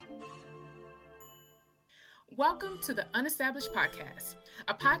Welcome to the Unestablished Podcast,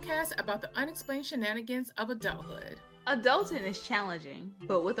 a podcast about the unexplained shenanigans of adulthood. Adulting is challenging,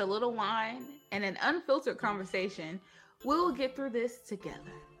 but with a little wine and an unfiltered conversation, we will get through this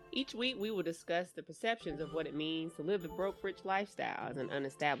together. Each week, we will discuss the perceptions of what it means to live the broke-rich lifestyle as an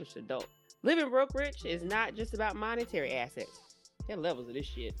unestablished adult. Living broke-rich is not just about monetary assets. There are levels of this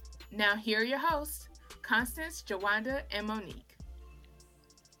shit. Now, here are your hosts, Constance, Jawanda, and Monique.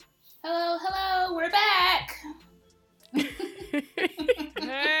 Hello, we're back.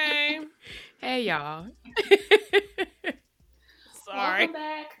 Hey. Hey, y'all. Sorry. Welcome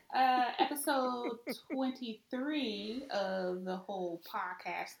back. Episode 23 of the whole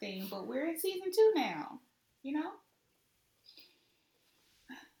podcast thing, but we're in season 2 now, you know?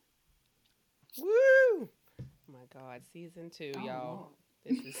 Woo! Oh my God, season 2, y'all.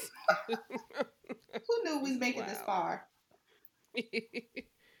 This is... Who knew we was making this far?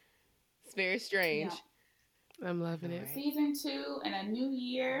 It's very strange. Yeah. I'm loving it. Season 2 and a new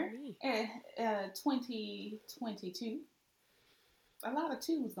year, 2022. A lot of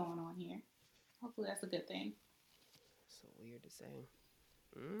twos going on here. Hopefully that's a good thing. So weird to say.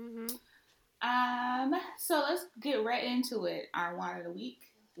 Mm-hmm. So let's get right into it. Our wine of the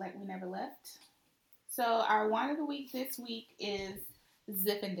week, like we never left. So our wine of the week this week is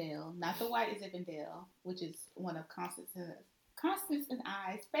Zinfandel, not the white Zinfandel, which is one of Constance and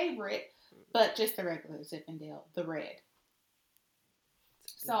I's favorite, but just the regular Zinfandel, the red.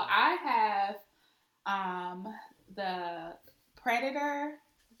 So I have the Predator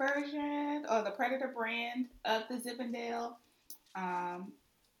version or the Predator brand of the Zinfandel. And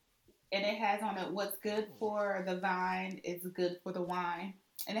it has on it what's good for the vine is good for the wine.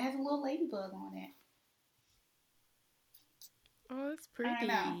 And it has a little ladybug on it. Oh, it's pretty. I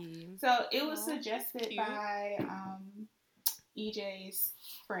know. So it was suggested by EJ's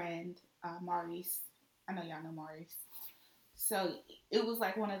friend, Maurice. I know y'all know Maurice. So it was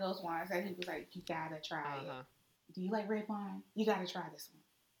like one of those wines that he was like, you gotta try it. Do you like red wine? You gotta try this one.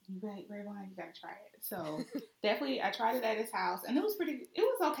 You like red wine? You gotta try it. So definitely, I tried it at his house, and it was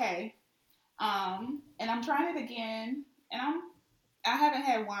okay. And I'm trying it again, and I haven't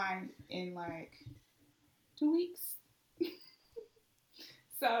had wine in like 2 weeks.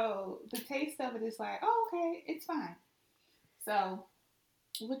 So the taste of it is like, oh, okay, it's fine. So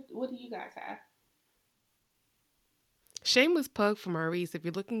what do you guys have? Shameless plug for Maurice. If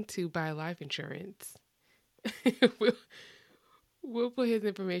you're looking to buy life insurance, we'll put his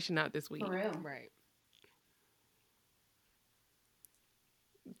information out this week. For real. Right.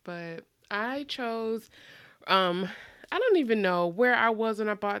 But I chose, I don't even know where I was when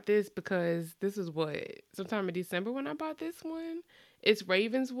I bought this because this is sometime in December when I bought this one. It's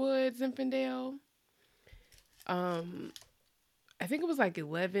Ravenswood Zinfandel. I think it was like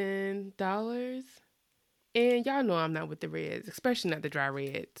 $11. And y'all know I'm not with the reds, especially not the dry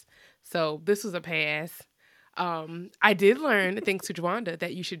reds. So this was a pass. I did learn, thanks to Jawanda,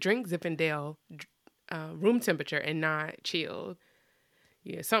 that you should drink Zinfandel room temperature and not chilled.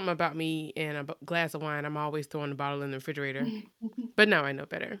 Yeah, something about me and a glass of wine, I'm always throwing the bottle in the refrigerator. But now I know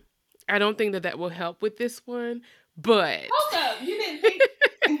better. I don't think that will help with this one, but... Hold up, you didn't think...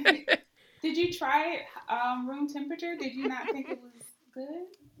 Did you try it room temperature? Did you not think it was good?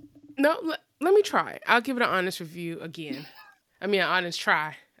 No, let me try. I'll give it an honest review again. An honest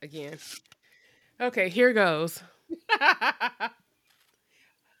try again. Okay, here goes.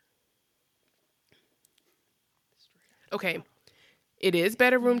 Okay, it is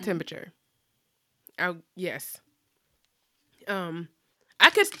better room temperature. Yes. I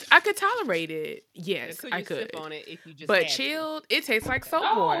could tolerate it. Yes, I could. Sip on it if you just but chilled, it tastes like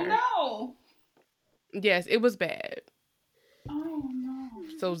soap water. Oh no. Yes, it was bad. Oh no.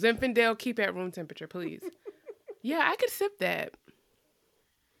 So Zinfandel, keep at room temperature, please. Yeah, I could sip that.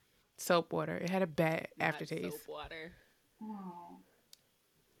 Soap water. It had a bad aftertaste. Soap water.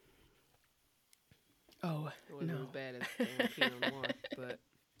 Oh, it wasn't no. as bad as Pinot Noir, but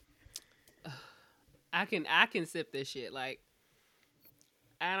I can sip this shit. Like,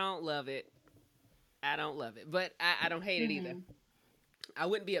 I don't love it, but I don't hate it either. I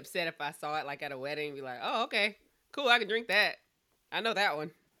wouldn't be upset if I saw it like at a wedding and be like, oh, okay, cool, I can drink that. I know that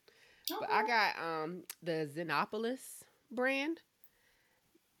one. Okay. But I got the Xenopolis brand.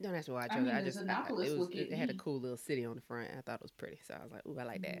 Don't ask me why I chose it. It had a cool little city on the front. I thought it was pretty, so I was like, ooh, I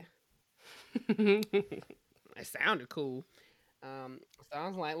like that. It sounded cool. So I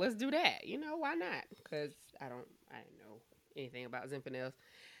was like, let's do that. You know, why not? Because I didn't know anything about Zinfandels.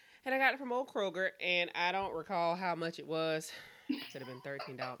 And I got it from Old Kroger, and I don't recall how much it was. It could have been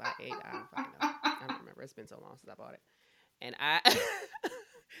 $13. I don't fucking know. I don't remember. It's been so long since I bought it. And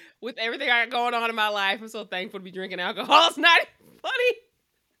with everything I got going on in my life, I'm so thankful to be drinking alcohol. It's not even funny.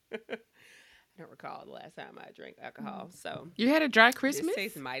 I don't recall the last time I drank alcohol. So You had a dry this Christmas?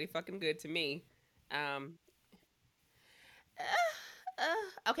 tastes mighty fucking good to me.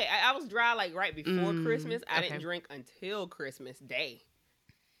 Okay, I was dry like right before Christmas. I didn't okay. drink until Christmas Day.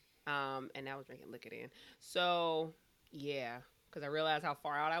 And I was drinking liquor then. So yeah, because I realized how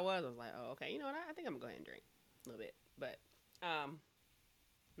far out I was. I was like, oh, okay, you know what? I think I'm gonna go ahead and drink a little bit. But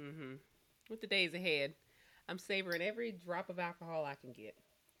with the days ahead, I'm savoring every drop of alcohol I can get.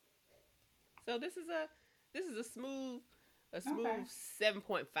 So this is a smooth Okay.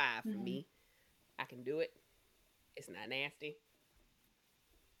 7.5 for Mhm. me. I can do it. It's not nasty.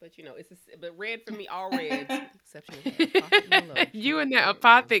 But you know, but red for me, all reds, with the exception of that Apothic Merlot. You and that Red wine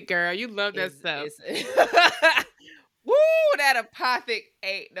apothic girl. You love that is stuff. woo, that Apothic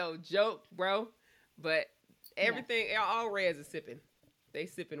ain't no joke, bro. But everything, all reds are sipping. They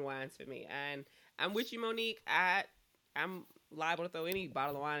sipping wines for me, and I'm with you, Monique. I'm liable to throw any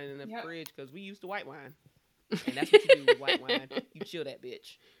bottle of wine in the Yep. fridge because we used to white wine, and that's what you do with white wine. You chill that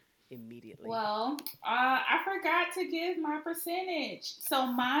bitch immediately. Well, I forgot to give my percentage. So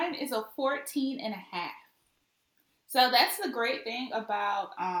mine is a 14.5. So that's the great thing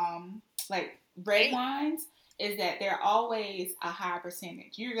about like red Damn. wines is that they're always a high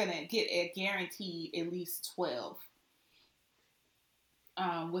percentage. You're gonna get a guaranteed at least 12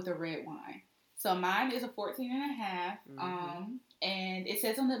 with a red wine. So mine is a 14.5. And it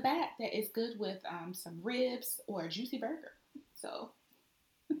says on the back that it's good with some ribs or a juicy burger. So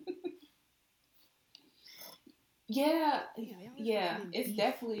yeah, Yeah, they always yeah, recommend it's beef.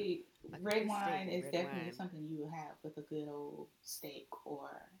 definitely Like a red good steak wine with is red definitely wine. something you would have with a good old steak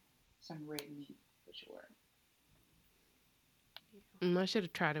or some red meat for sure. I should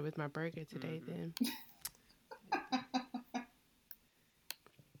have tried it with my burger today then.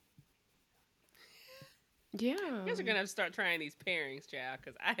 Yeah. You guys are gonna have to start trying these pairings, child,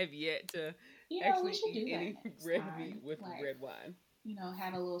 because I have yet to You know, actually we should eat do that any next red time. meat with Like, red wine. you know,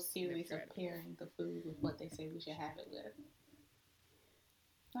 have a little series tried of it. pairing the food with what they say we should have it with.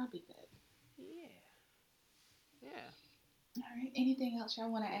 That'll be good. Yeah. All right. Anything else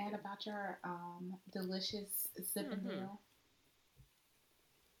y'all want to add about your delicious Zippendale?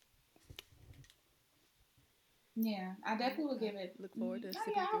 Yeah, I definitely would give it. Look forward to Oh,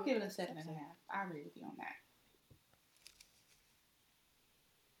 sipping yeah, I'll through give it a next 7.5. episode. I agree with you on that.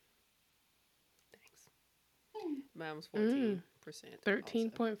 Thanks. Mine was 14%.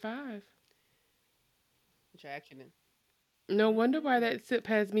 13.5. Which I actually didn't. No wonder why that sip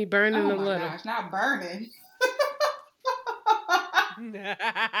has me burning Oh a my little. gosh, not burning. Not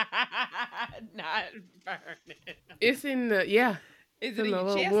burning. It's in the Is it's it in in the your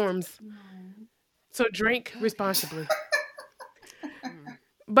little chest? warms. So drink responsibly. Mm.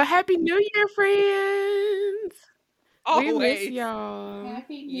 But Happy New Year, friends! We miss Always. y'all.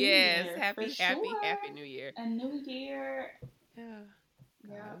 Happy New Yes. Year. Happy for sure. New Year. A new year. Yeah.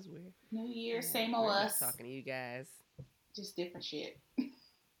 God, Yeah. that was weird. New year, Yeah, same I old love us. talking to you guys. Just different shit.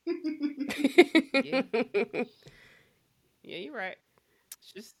 Yeah, you're right.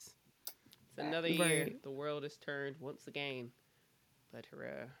 It's another year. Right. The world has turned once again. But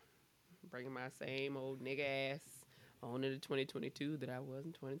bringing my same old nigga ass on into 2022 that I was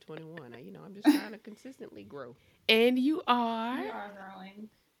in 2021. I'm just trying to consistently grow. And you are. We are growing.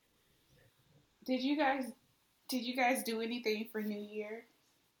 Did you guys do anything for New Year?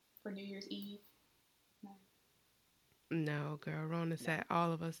 For New Year's Eve? No, girl, Rona sat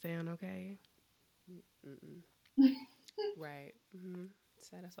all of us down, okay? Right. Mm-hmm.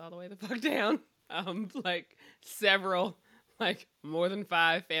 Sat us all the way the fuck down. More than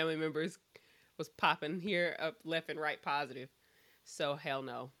 5 family members was popping here up left and right positive. So hell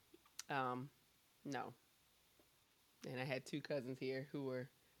no. No. And I had 2 cousins here who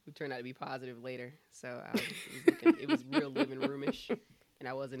turned out to be positive later. So it was real living roomish, and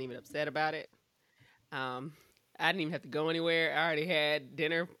I wasn't even upset about it. I didn't even have to go anywhere. I already had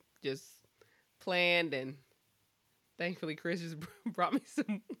dinner just planned, and thankfully Chris just brought me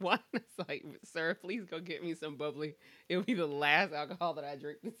some wine. It's like, sir, please go get me some bubbly. It'll be the last alcohol that I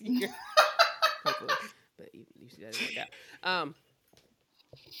drink this year. Hopefully. But you see that didn't work out.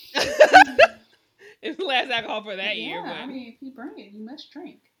 It's the last alcohol for that year, but I mean, if you bring it, you must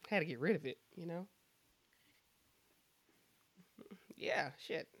drink. I had to get rid of it, Yeah,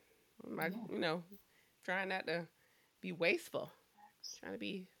 shit. Trying not to be wasteful. Trying to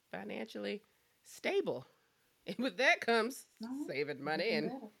be financially stable. And with that comes saving money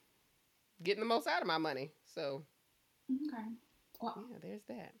and getting the most out of my money. So, okay. Well, yeah, there's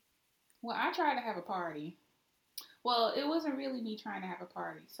that. Well, I tried to have a party. Well, it wasn't really me trying to have a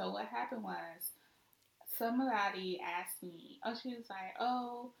party. So what happened was somebody asked me, oh, she was like,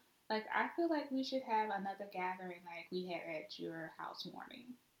 oh, like, I feel like we should have another gathering like we had at your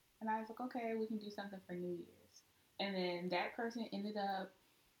housewarming. And I was like, okay, we can do something for New Year's. And then that person ended up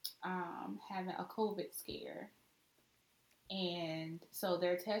having a COVID scare. And so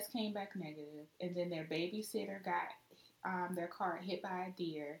their test came back negative, and then their babysitter got their car hit by a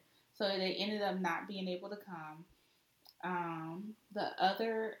deer. So they ended up not being able to come.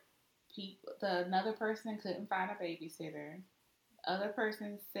 Another person couldn't find a babysitter. Other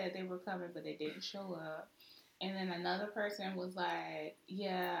person said they were coming, but they didn't show up. And then another person was like,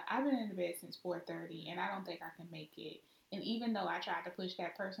 "Yeah, I've been in the bed since 4:30, and I don't think I can make it." And even though I tried to push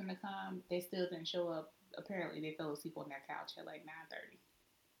that person to come, they still didn't show up. Apparently, they fell asleep on their couch at like 9:30.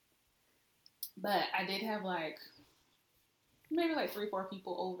 But I did have like maybe like 3-4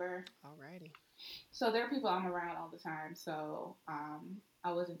 people over. Alrighty. So there are people I'm around all the time. So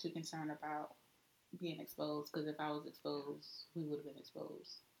I wasn't too concerned about being exposed, because if I was exposed, we would have been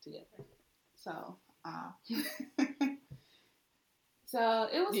exposed together. So, so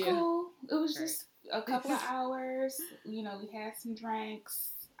it was cool. It was just a couple of hours. You know, we had some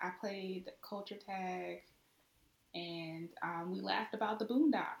drinks. I played culture tag, and we laughed about the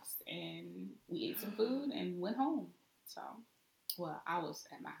Boondocks, and we ate some food and went home. So, well, I was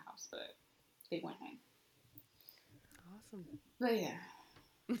at my house, but they went home. Awesome. But yeah.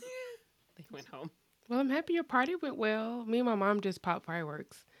 They went home. Well, I'm happy your party went well. Me and my mom just popped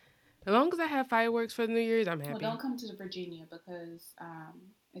fireworks. As long as I have fireworks for New Year's, I'm happy. Well, don't come to Virginia because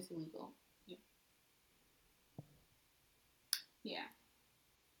it's illegal. Yeah. Yeah.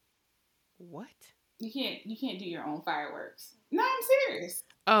 What? You can't do your own fireworks. No, I'm serious.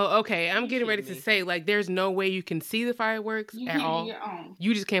 Oh, okay. I'm getting ready me. to say, like, there's no way you can see the fireworks You at can't all. do your own.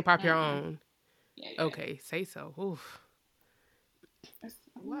 You just can't pop your own. Yeah. Okay, say so. Oof.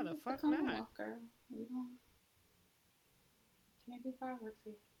 Why the fuck Come not? on, girl. We don't can't do fireworks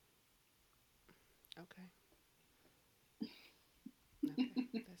here. Okay.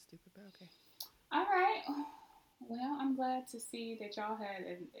 That's stupid, but okay. All right. Well, I'm glad to see that y'all had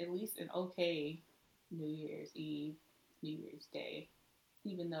at least an okay New Year's Eve, New Year's Day,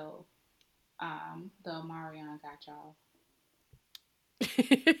 even though the Omarion got y'all.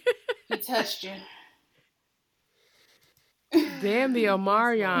 He touched you. Damn the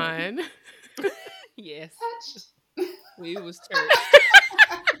Omarion. Yes. Touched. We was church.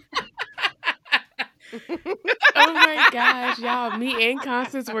 Oh my gosh, y'all. Me and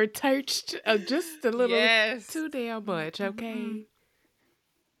Constance were touched just a little too damn much, okay?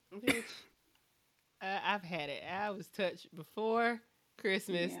 Bitch, I've had it. I was touched before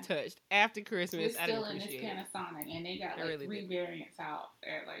Christmas, touched after Christmas. We're I didn't still in this appreciate it. Panasonic, and they got like really 3 variants out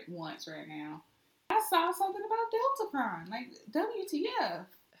at like once right now. I saw something about Deltacron, like WTF.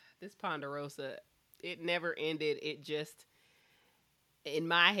 This Ponderosa, it never ended. It just, in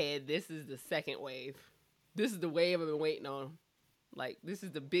my head, this is the second wave. This is the wave I've been waiting on. Like, this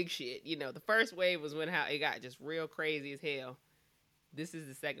is the big shit. You know, the first wave was when it got just real crazy as hell. This is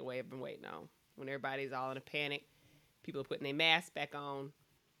the second wave I've been waiting on. When everybody's all in a panic. People are putting their masks back on.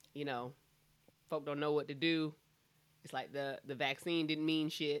 You know, folk don't know what to do. It's like the vaccine didn't mean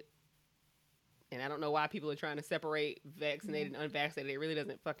shit. And I don't know why people are trying to separate vaccinated and unvaccinated. It really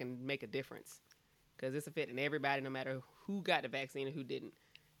doesn't fucking make a difference. Because it's affecting everybody no matter who got the vaccine and who didn't.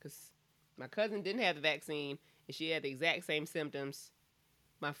 Because my cousin didn't have the vaccine and she had the exact same symptoms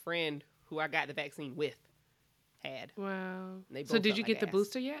my friend who I got the vaccine with had. Wow. So did you get the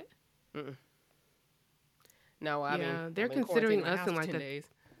booster yet? Mm-mm. No, I mean, they're considering us in like 10 days.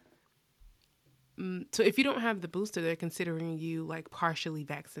 So if you don't have the booster, they're considering you like partially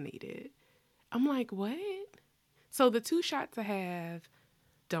vaccinated. I'm like, what? So the 2 shots I have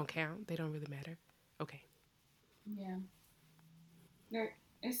don't count. They don't really matter. Okay. Yeah.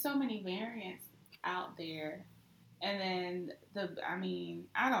 There's so many variants out there. And then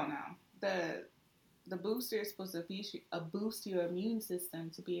I don't know. The booster is supposed to boost your immune system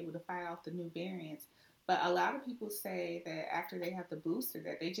to be able to fight off the new variants. But a lot of people say that after they have the booster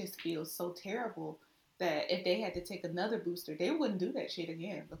that they just feel so terrible that if they had to take another booster, they wouldn't do that shit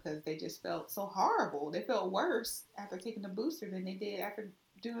again because they just felt so horrible. They felt worse after taking the booster than they did after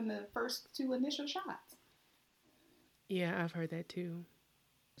doing the first 2 initial shots. Yeah, I've heard that too.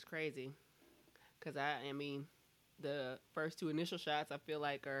 It's crazy. Because I mean, the first 2 initial shots I feel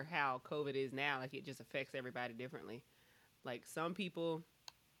like are how COVID is now. Like it just affects everybody differently. Like some people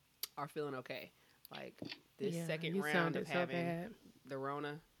are feeling okay. Like this second round of having the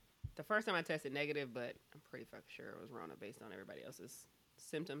Rona. The first time I tested negative, but I'm pretty fucking sure it was Rona based on everybody else's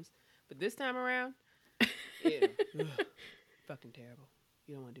symptoms. But this time around, Ew. Ugh. Fucking terrible.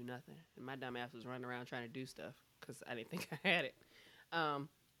 You don't want to do nothing. And my dumb ass was running around trying to do stuff because I didn't think I had it.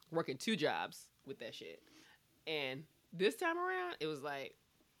 Working 2 jobs with that shit. And this time around, it was like,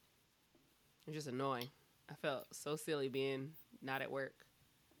 it was just annoying. I felt so silly being not at work.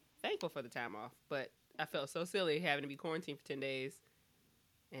 Thankful for the time off, but I felt so silly having to be quarantined for 10 days.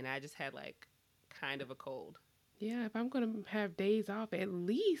 And I just had like kind of a cold. Yeah, if I'm going to have days off, at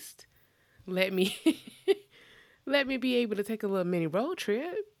least let me let me be able to take a little mini road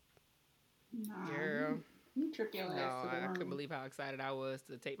trip. Nah, Girl. you trip your No, ass to the I room. couldn't believe how excited I was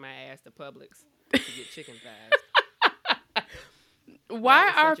to take my ass to Publix to get chicken thighs. Why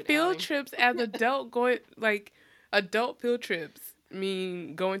was are such an field outing. trips as adult field trips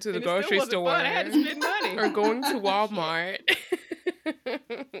mean going to the And it still grocery wasn't store fun. I had to spend money. or going to Walmart?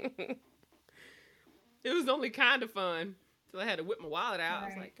 It was only kind of fun until I had to whip my wallet out. I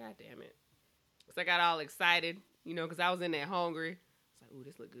was Right. like, God damn it. Because I got all excited, you know, because I was in there hungry. It's like, ooh,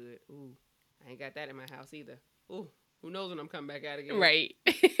 this look good. Ooh, I ain't got that in my house either. Ooh, who knows when I'm coming back out again. Right.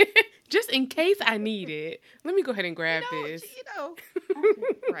 Just in case I need it. Let me go ahead and grab this. You know.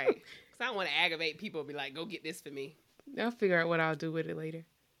 Right. Because I don't want to aggravate people and be like, go get this for me. I'll figure out what I'll do with it later.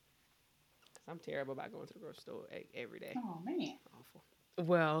 'Cause I'm terrible about going to the grocery store every day. Oh man. Awful.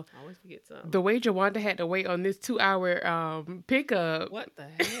 Well, I always forget something. the way Jawanda had to wait on this 2-hour pickup. What the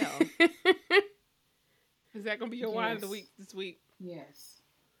hell? Is that going to be your wine of the Yes. week this week? Yes.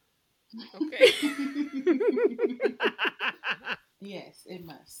 Okay. Yes, it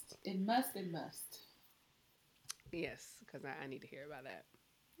must. It must. It must. Yes, because I need to hear about that.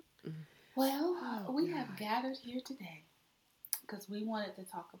 Well, Oh, we have God. gathered here today because we wanted to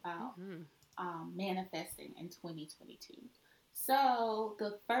talk about Mhm. manifesting in 2022. So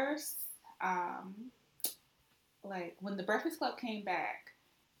the first, when the Breakfast Club came back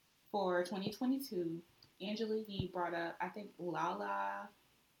for 2022, Angela Yee brought up, I think, Lala,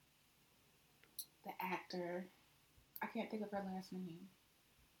 the actor. I can't think of her last name.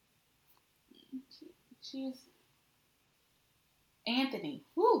 She's Anthony.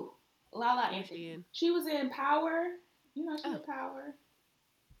 Woo! Lala Who's Anthony. she in? She was in Power. You know, she's Oh. in Power.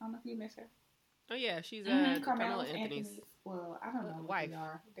 I don't know if you miss her. Oh, yeah, she's Carmela's Carmela Anthony's Anthony's. Well, I don't know what wife. they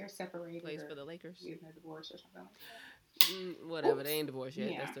are. They're separated. plays or for the Lakers. getting a divorce or something like that. Whatever, Oops. they ain't divorced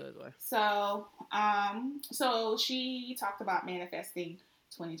yet. Yeah. That's still his wife. So she talked about manifesting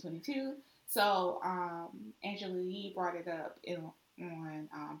 2022. So Angela Yee brought it up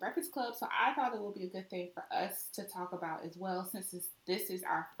on Breakfast Club. So I thought it would be a good thing for us to talk about as well, since this is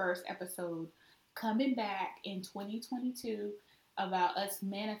our first episode coming back in 2022 about us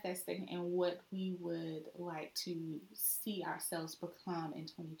manifesting and what we would like to see ourselves become in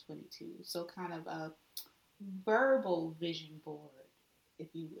 2022. So kind of a verbal vision board,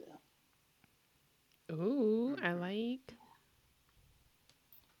 if you will. Ooh, I like.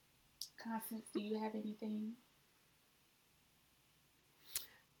 Constance, do you have anything?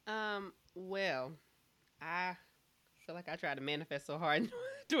 Well, I feel like I tried to manifest so hard in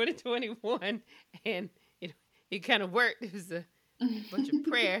 2021, and it kind of worked. It was a bunch of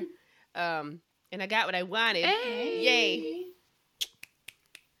prayer, and I got what I wanted. Hey. Yay!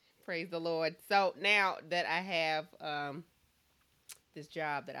 Praise the Lord. So now that I have this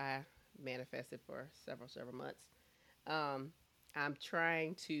job that I manifested for several months, I'm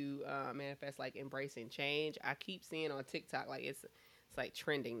trying to manifest like embracing change. I keep seeing on TikTok like it's like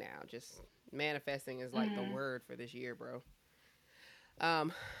trending now. Just manifesting is like the word for this year, bro.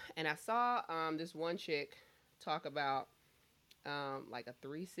 And I saw this one chick talk about like a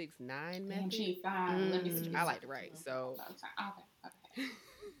 3-6-9 method. And she fine. Let me see. I like to write, so. Okay.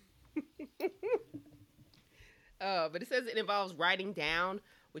 But it says it involves writing down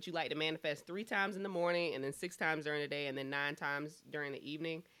what you like to manifest 3 times in the morning, and then 6 times during the day, and then 9 times during the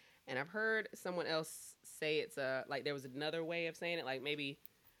evening. And I've heard someone else say it's like there was another way of saying it, like maybe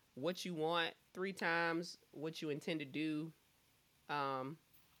what you want 3 times, what you intend to do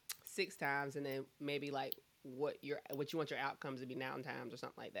 6 times, and then maybe like what you want your outcomes to be 9 times or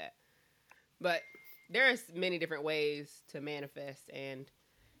something like that. But there's many different ways to manifest, and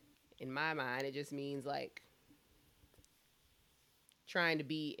in my mind, it just means like trying to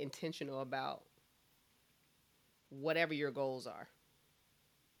be intentional about whatever your goals are.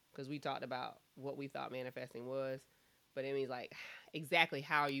 Because we talked about what we thought manifesting was, but it means like exactly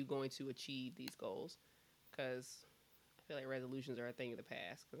how are you going to achieve these goals? Because I feel like resolutions are a thing of the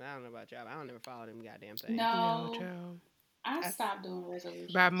past. Because I don't know about y'all, but I don't never follow them goddamn things. No, Joe. I stopped doing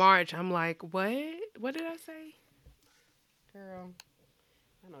resolutions. By March, I'm like, what? What did I say? Girl,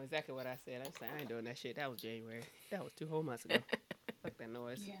 I know exactly what I said. I ain't doing that shit. That was January. That was 2 whole months ago. Like that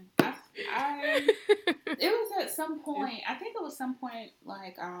noise. Yeah. It was at some point, I think it was some point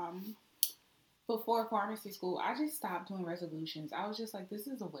like before pharmacy school, I just stopped doing resolutions. I was just like, this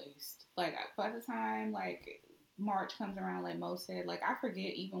is a waste. Like by the time like March comes around, like Mo said, like I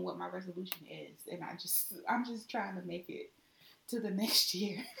forget even what my resolution is, and I'm just trying to make it to the next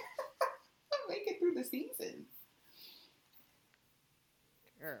year. Make it through the season.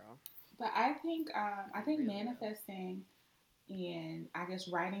 Girl. But I think manifesting and I guess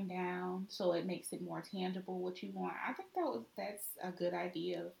writing down so it makes it more tangible what you want. I think that's a good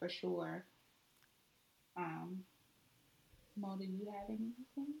idea for sure. Mo, do you have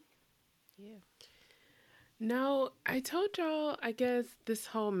anything? Yeah. No, I told y'all, I guess this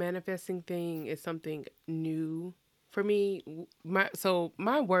whole manifesting thing is something new for me.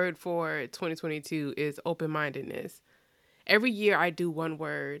 My word for 2022 is open-mindedness. Every year I do one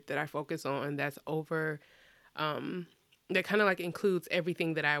word that I focus on that's over that kind of like includes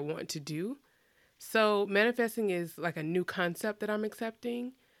everything that I want to do. So manifesting is like a new concept that I'm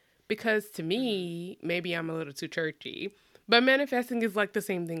accepting because to me, maybe I'm a little too churchy, but manifesting is like the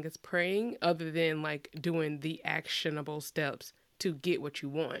same thing as praying other than like doing the actionable steps to get what you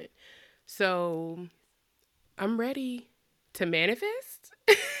want. So I'm ready to manifest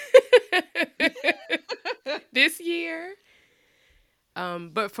this year.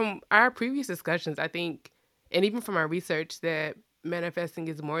 But from our previous discussions, I think, and even from our research, that manifesting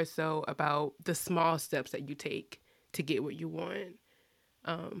is more so about the small steps that you take to get what you want.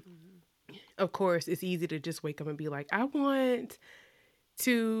 Of course, it's easy to just wake up and be like, I want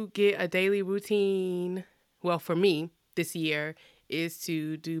to get a daily routine. Well, for me, this year is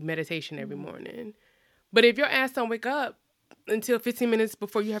to do meditation every morning. But if your ass don't wake up until 15 minutes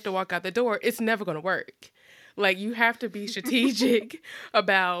before you have to walk out the door, it's never going to work. Like, you have to be strategic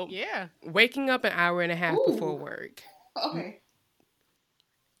about waking up an hour and a half before work. Okay.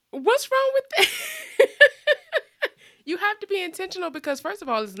 What's wrong with that? You have to be intentional because, first of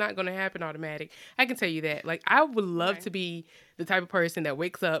all, it's not going to happen automatic. I can tell you that. Like, I would love to be the type of person that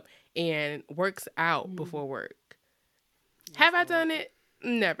wakes up and works out before work. Have I done it?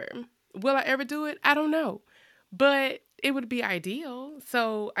 Never. Will I ever do it? I don't know. But it would be ideal.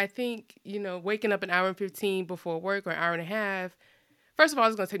 So I think, waking up an hour and 15 before work or an hour and a half, first of all,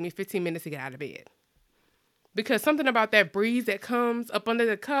 it's going to take me 15 minutes to get out of bed. Because something about that breeze that comes up under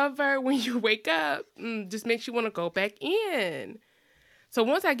the cover when you wake up just makes you want to go back in. So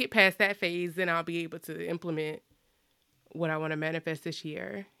once I get past that phase, then I'll be able to implement what I want to manifest this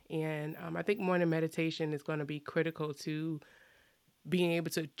year. And I think morning meditation is going to be critical to being able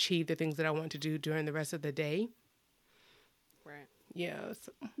to achieve the things that I want to do during the rest of the day. Right. Yeah.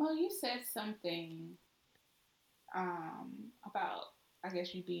 So. Well, you said something about, I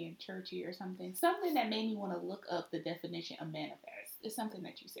guess, you being churchy or something. Something that made me want to look up the definition of manifest. It's something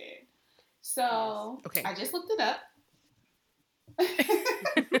that you said. So Okay. I just looked it up.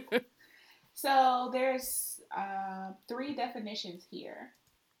 So there's 3 definitions here.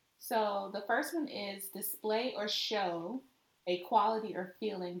 So the first one is display or show a quality or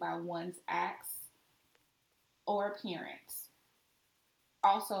feeling by one's acts or appearance.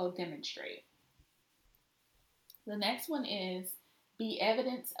 Also demonstrate. The next one is be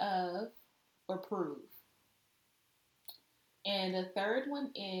evidence of or prove. And the third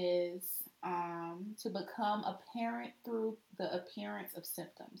one is to become apparent through the appearance of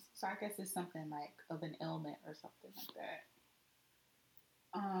symptoms. So I guess it's something like of an ailment or something like that.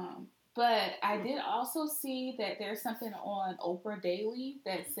 But I did also see that there's something on Oprah Daily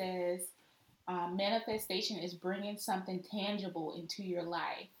that says manifestation is bringing something tangible into your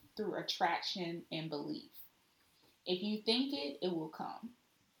life through attraction and belief. If you think it, it will come.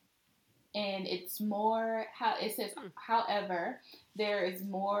 And it's more how it says, however, there is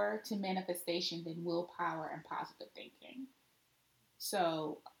more to manifestation than willpower and positive thinking.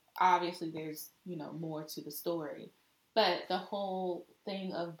 So obviously there's, more to the story. But the whole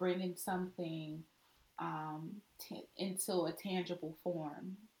thing of bringing something into a tangible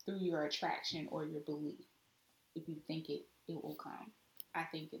form through your attraction or your belief. If you think it, it will come. I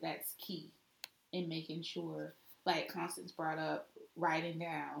think that's key in making sure, like Constance brought up, writing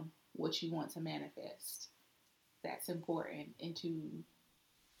down what you want to manifest. That's important into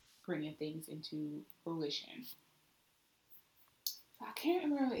bringing things into fruition. So I can't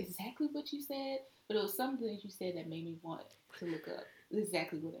remember exactly what you said, but it was something that you said that made me want to look up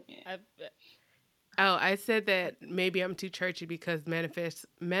exactly what it meant. I said that maybe I'm too churchy because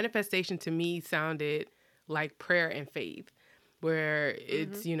manifestation to me sounded like prayer and faith, where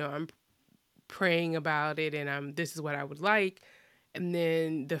it's, I'm praying about it and this is what I would like. And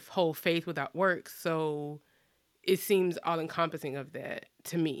then the whole faith without works. So it seems all encompassing of that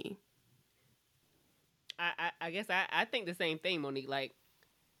to me. I guess I think the same thing, Monique. Like,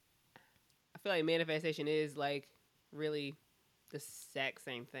 I feel like manifestation is like really the exact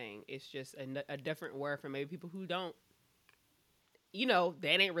same thing. It's just a different word for maybe people who don't,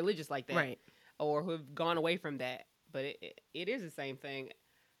 that ain't religious like that. Right. Or who have gone away from that. But it is the same thing.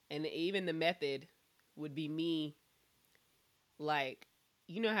 And even the method would be me, like,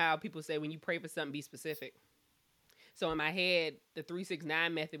 you know how people say when you pray for something, be specific. So in my head, the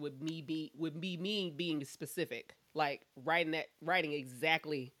 3-6-9 method would be me being specific, like writing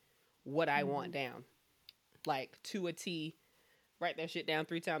exactly what I want down, like to a T. Write that shit down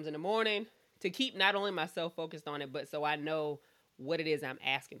 3 times in the morning to keep not only myself focused on it, but so I know what it is I'm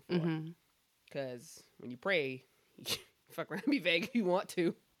asking for. Because when you pray, you fuck around and be vague if you want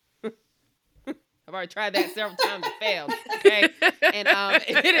to. I've already tried that several times and failed. Okay, and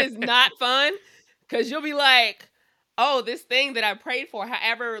it is not fun because you'll be like, oh, this thing that I prayed for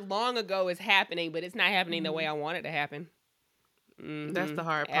however long ago is happening, but it's not happening the way I want it to happen. That's the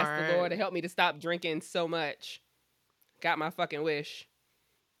hard part. Ask the Lord to help me to stop drinking so much. Got my fucking wish.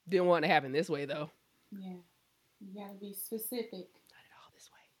 Didn't want it to happen this way, though. Yeah. You gotta be specific. Not at all this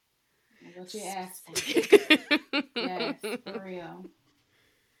way. What you ask for. Yes, for real.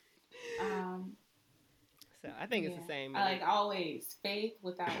 So I think it's the same. Like always, faith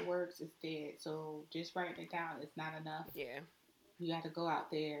without works is dead. So just writing it down is not enough. Yeah. You got to go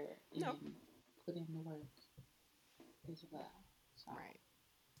out there and put in the work as well. So. Right.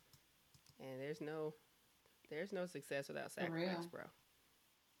 And there's no success without sacrifice, bro.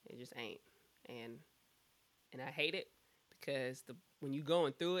 It just ain't. And I hate it because when you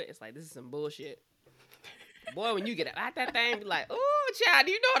going through it, it's like, this is some bullshit. Boy, when you get out that thing, be like, oh, child,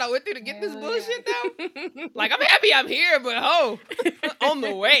 do you know what I went through to get this bullshit though? Like, I'm happy I'm here, but on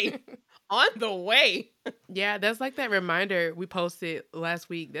the way. On the way. Yeah, that's like that reminder we posted last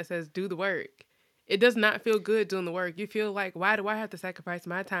week that says, do the work. It does not feel good doing the work. You feel like, why do I have to sacrifice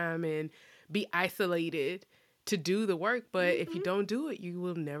my time and be isolated to do the work? But if you don't do it, you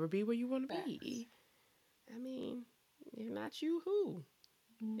will never be where you want to be. I mean, if not you, who?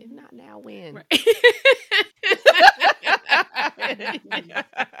 If not now, when? Right.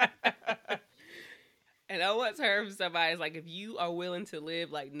 And I once heard from somebody, it's like, if you are willing to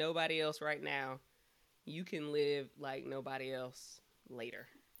live like nobody else right now, you can live like nobody else later.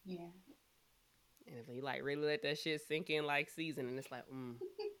 Yeah. And if you like really let that shit sink in like season, and it's like,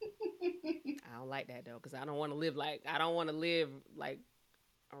 I don't like that though, because I don't want to live like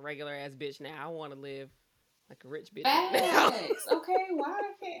a regular ass bitch now. I want to live like a rich bitch now. Okay, why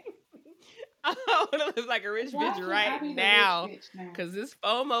can't I want to live like a rich bitch right now, because this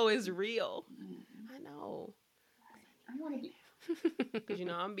FOMO is real. I know. I want to be. Because I'm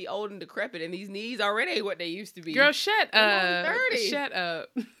gonna be old and decrepit, and these knees already ain't what they used to be. Girl, shut up. 30. Shut up.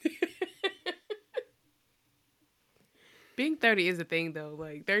 Being 30 is a thing though.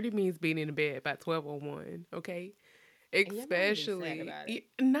 Like 30 means being in the bed by 12:01. Okay, especially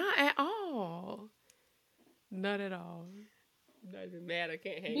not at all. Not at all. Not even mad. I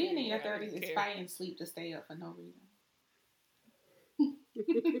can't hang. Being in your 30s is fighting sleep to stay up for no reason.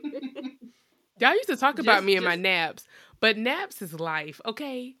 Y'all used to talk about me and my naps, but naps is life,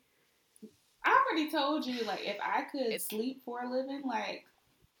 okay? I already told you, like, if I could sleep for a living, like,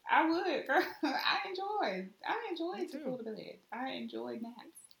 I would, girl. I enjoy to go to bed. I enjoy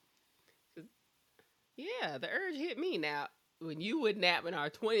naps. Yeah, the urge hit me. Now, when you would nap in our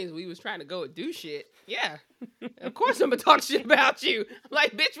 20s, we was trying to go and do shit. Yeah. Of course I'm going to talk shit about you. I'm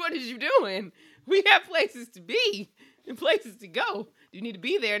like, bitch, what is you doing? We have places to be and places to go. Do you need to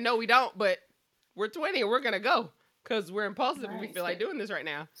be there? No, we don't, but we're 20 and we're going to go because we're impulsive and we feel like doing this right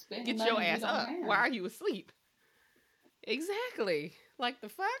now. Get your ass up. Why are you asleep? Exactly. Like the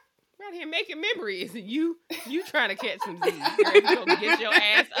fuck? We're out here making memories and you trying to catch some Z's. Girl, get your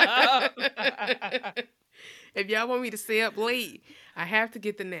ass up. If y'all want me to stay up late, I have to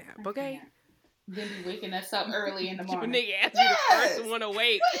get the nap, okay? Then be waking us up early in the morning. Nigga asked me the first one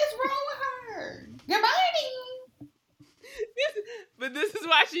awake. What is wrong with her? Good morning. But this is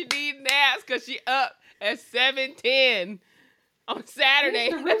why she needs naps, because she up at 7:10 on Saturday.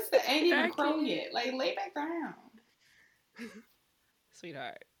 The rooster ain't even crowed yet. Like, lay back down.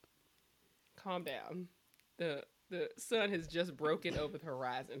 Sweetheart, calm down. The sun has just broken over the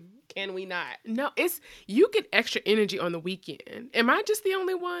horizon. Can we not? No, you get extra energy on the weekend. Am I just the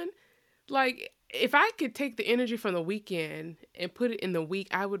only one? Like, if I could take the energy from the weekend and put it in the week,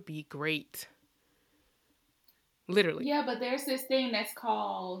 I would be great. Literally. Yeah, but there's this thing that's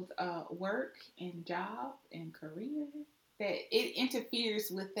called work and job and career that it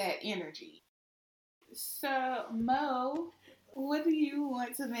interferes with that energy. So, Mo, what do you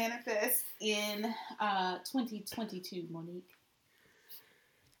want to manifest in 2022, Monique?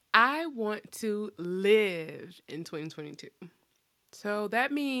 I want to live in 2022. So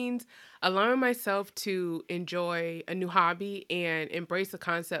that means allowing myself to enjoy a new hobby and embrace the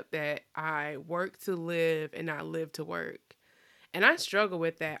concept that I work to live and not live to work. And I struggle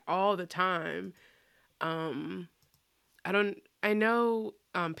with that all the time. Um, I know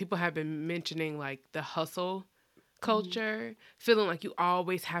people have been mentioning like the hustle culture, feeling like you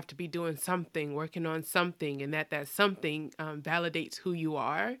always have to be doing something, working on something, and that something validates who you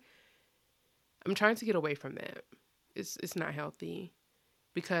are. I'm trying to get away from that. It's not healthy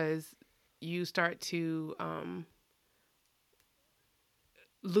because you start to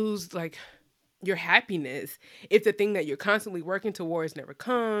lose like your happiness if the thing that you're constantly working towards never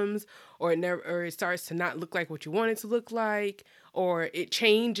comes, or it starts to not look like what you want it to look like, or it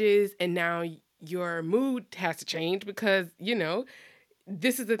changes and now your mood has to change because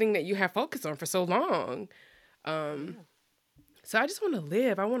this is the thing that you have focused on for so long. So I just want to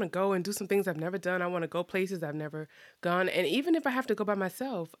live. I want to go and do some things I've never done. I want to go places I've never gone. And even if I have to go by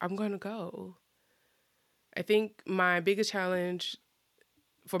myself, I'm going to go. I think my biggest challenge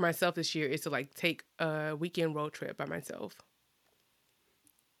for myself this year is to like take a weekend road trip by myself.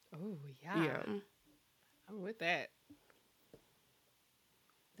 Oh, yeah. Yeah. I'm with that.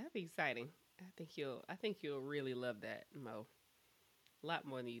 That'd be exciting. I think you'll really love that, Mo. A lot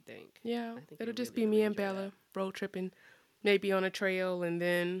more than you think. Yeah. I think It'll you'll just really, be really me and enjoy Bella that. road tripping, maybe on a trail, and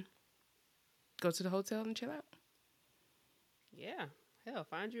then go to the hotel and chill out. Yeah. Hell,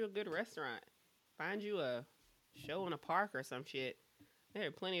 find you a good restaurant. Find you a show in a park or some shit. There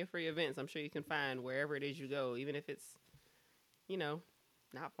are plenty of free events I'm sure you can find wherever it is you go, even if it's,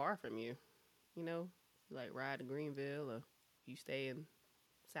 not far from you. You like ride to Greenville or you stay in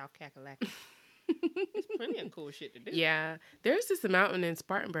South Kakalaki. There's plenty of cool shit to do. Yeah. There's this mountain in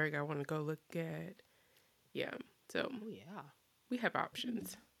Spartanburg I want to go look at. Yeah. So Oh, yeah. we have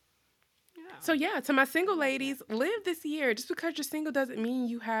options. Yeah. So yeah, to my single ladies, live this year. Just because you're single doesn't mean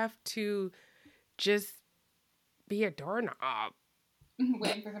you have to just be a doorknob.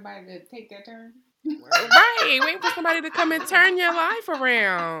 Waiting for somebody to take their turn. Right. Waiting for somebody to come and turn your life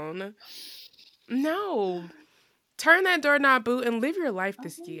around. No. Turn that doorknob boot and live your life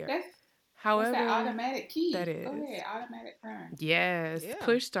this year. That's However, that automatic key. that is. Go ahead, automatic turn. Yes. Yeah.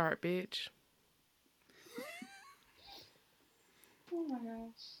 Push start, bitch. Oh my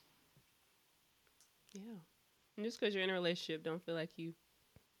gosh. Yeah. And just because you're in a relationship, don't feel like you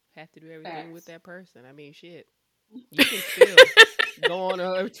have to do everything with that person. I mean, shit. You can still go on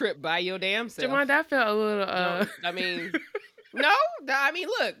a trip by your damn self. Jamon, that felt a little I mean, no. I mean,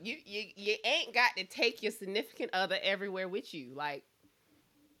 look, you ain't got to take your significant other everywhere with you. Like,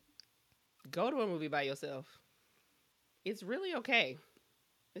 go to a movie by yourself. It's really okay.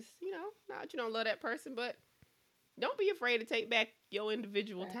 It's not that you don't love that person, but don't be afraid to take back your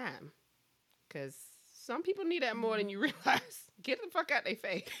individual time, because some people need that more than you realize. Get the fuck out their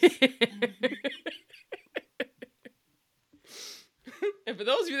face. And for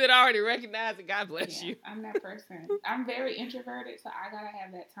those of you that already recognize it, God bless you. I'm that person. I'm very introverted, so I gotta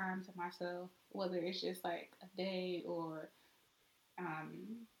have that time to myself, whether it's just like a day or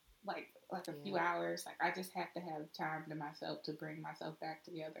like a few hours. Like I just have to have time to myself to bring myself back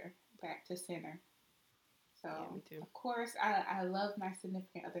together, back to center. So me too. of course I love my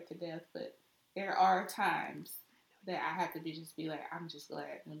significant other to death, but there are times that I have to be like, I'm just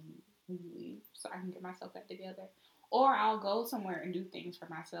glad when you leave so I can get myself back together. Or I'll go somewhere and do things for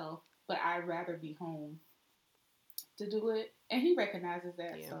myself, but I'd rather be home to do it. And he recognizes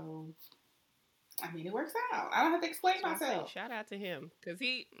that, so I mean, it works out. I don't have to explain myself. Shout out to him, because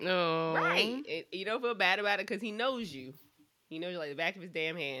he Oh. right. You don't feel bad about it because he knows you. He knows you like the back of his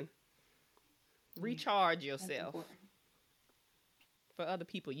damn hand. Recharge yourself for other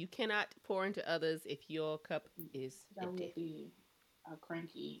people. You cannot pour into others if your cup is That empty. would be a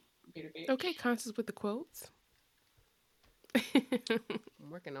cranky bitter bitch. Okay, Constance with the quotes. I'm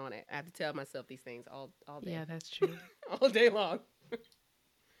working on it. I have to tell myself these things all day. Yeah, that's true. All day long.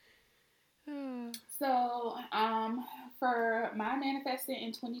 So, for my manifesting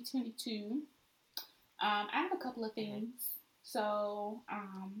in 2022, I have a couple of things. So,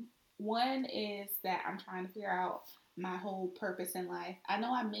 one is that I'm trying to figure out my whole purpose in life. I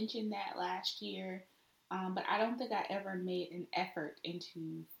know I mentioned that last year, but I don't think I ever made an effort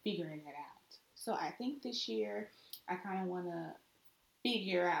into figuring it out. So I think this year I kind of want to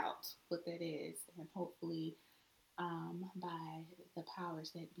figure out what that is, and hopefully by the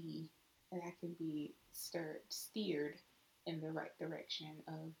powers that be, that I can be steered in the right direction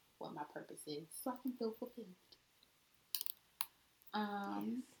of what my purpose is, so I can feel fulfilled.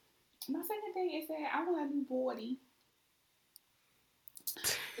 My second thing is that I want a new body.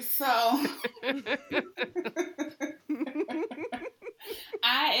 So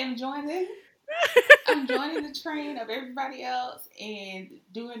I'm joining the train of everybody else and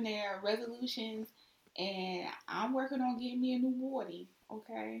doing their resolutions, and I'm working on getting me a new body.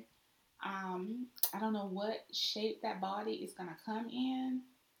 Okay. I don't know what shape that body is gonna come in.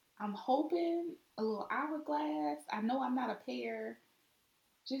 I'm hoping a little hourglass. I know I'm not a pear.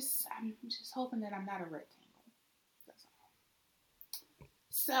 I'm just hoping that I'm not a rectangle. That's all.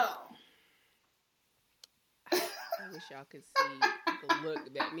 So I wish y'all could see the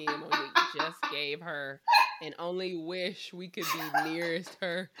look that me and Monique just gave her, and only wish we could be nearest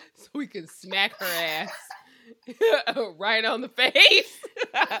her so we could smack her ass right on the face,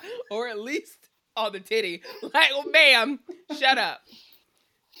 or at least on the titty. Like, well, ma'am, shut up.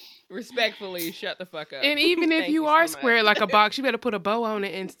 Respectfully, shut the fuck up. And even if Thank you so are much. square like a box, you better put a bow on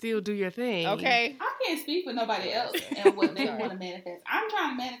it and still do your thing. Okay. I can't speak for nobody else and what they want to manifest. I'm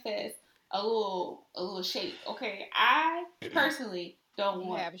trying to manifest a little shape. Okay, I personally don't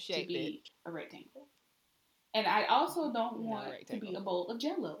want to be a rectangle, and I also don't want to be a bowl of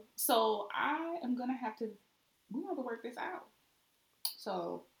Jello. So I am gonna have to. We have to work this out.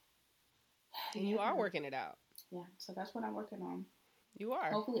 So. And you are working it out. Yeah, so that's what I'm working on. You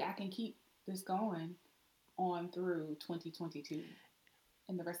are. Hopefully I can keep this going on through 2022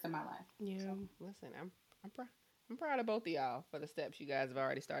 and the rest of my life. Yeah. So, listen, I'm proud of both of y'all for the steps you guys have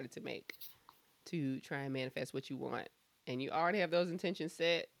already started to make to try and manifest what you want. And you already have those intentions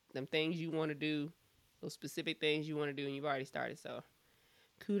set, them things you want to do, those specific things you want to do, and you've already started. So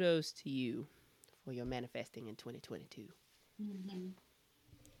kudos to you for your manifesting in 2022. Mm-hmm.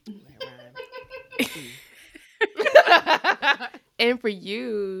 And for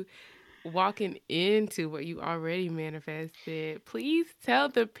you, walking into what you already manifested, please tell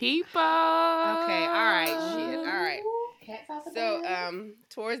the people. Okay, all right, shit, all right. So,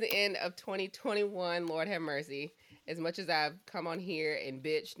 towards the end of 2021, Lord have mercy, as much as I've come on here and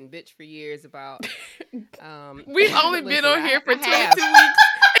bitched for years about... We've only been on here for 22 weeks.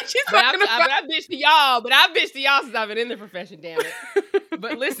 But I've bitched to y'all, since I've been in the profession, damn it.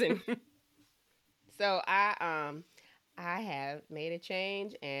 But listen... So I have made a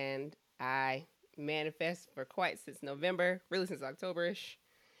change, and I manifest for quite since November, really since October-ish.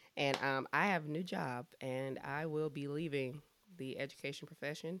 And I have a new job, and I will be leaving the education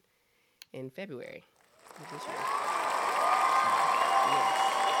profession in February of this year. Yes,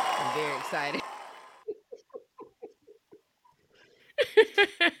 I'm very excited.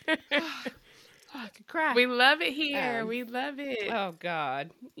 I could cry. We love it here. We love it. Oh God,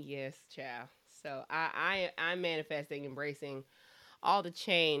 yes, child. So I'm manifesting, embracing all the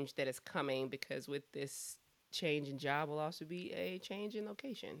change that is coming, because with this change in job will also be a change in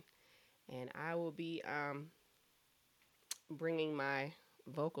location, and I will be bringing my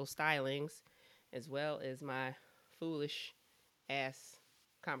vocal stylings as well as my foolish ass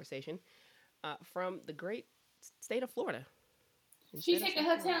conversation from the great state of Florida. She's taking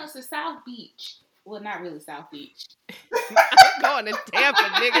her talents to South Beach. Well, not really South Beach. I'm going to Tampa,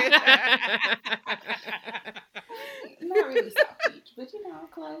 nigga. Not really South Beach, but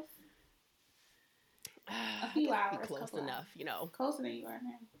close. A few hours. Close enough, Closer than you are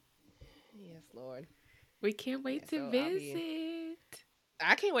now. Yes, Lord. We can't wait to visit.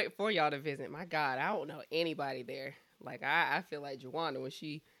 I can't wait for y'all to visit. My God, I don't know anybody there. Like, I feel like Juwanda when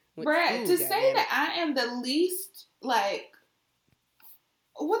she went to say that I am the least, like,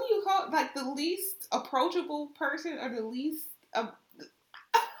 what do you call it? Like, the least approachable person, or the least...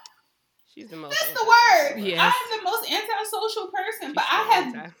 She's the most... That's the word! Yes. I'm the most antisocial person, but I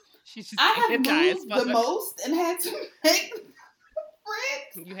have moved the most and had to make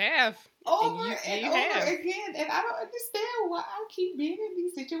friends. You have. Over and over again. And I don't understand why I keep being in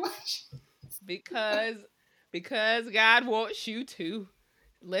these situations. Because God wants you to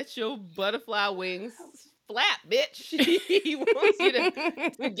let your butterfly wings flap, bitch. He wants you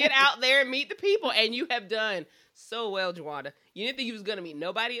to get out there and meet the people. And you have done so well, Juwanda. You didn't think you was going to meet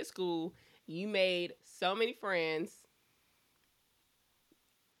nobody at school. You made so many friends.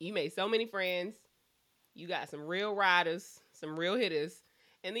 You got some real riders, some real hitters.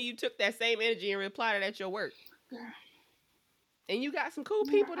 And then you took that same energy and applied it at your work. And you got some cool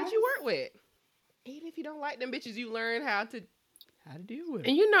people that you work with. Even if you don't like them bitches, you learn how to deal with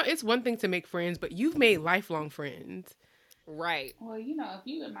them. And it's one thing to make friends, but you've made lifelong friends. Right. Well, if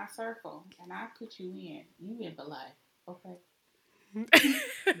you in my circle and I put you in for life. Okay.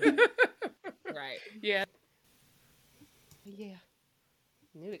 Right. Yeah. Yeah.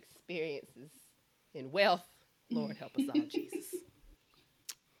 New experiences and wealth. Lord help us all, Jesus.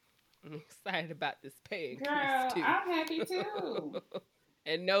 I'm excited about this pay increase Girl, too. I'm happy too.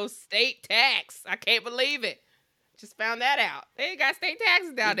 And no state tax. I can't believe it. Just found that out. They ain't got state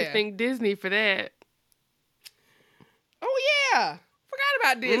taxes down You there. thank Disney for that. Oh yeah. Forgot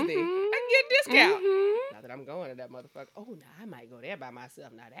about Disney. Mhm. I can get a discount. Mhm. Not that I'm going to that motherfucker. Oh, no, I might go there by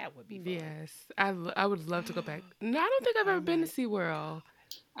myself. Now that would be fun. Yes, I would love to go back. No, I don't think I've ever been to SeaWorld.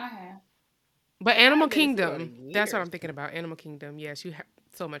 I have. But Animal been to SeaWorld Kingdom. in That's what years. I'm thinking about. Animal Kingdom. Yes, you have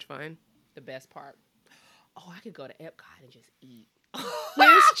so much fun. The best part. Oh, I could go to Epcot and just eat.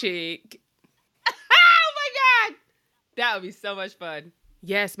 This chick. Oh my God. That would be so much fun.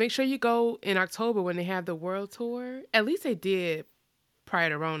 Yes, make sure you go in October when they have the world tour. At least they did prior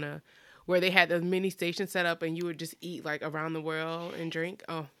to Rona, where they had the mini station set up and you would just eat like around the world and drink.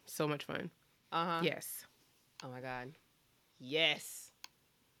 Oh, so much fun. Uh-huh. Yes. Oh my God. Yes.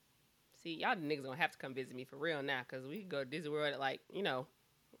 See, y'all niggas gonna have to come visit me for real now, because we could go to Disney World at like,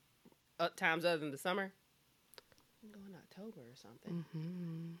 times other than the summer. We can go in October or something.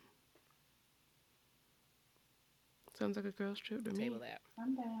 Mm-hmm. Sounds like a girl's trip to me. Table that.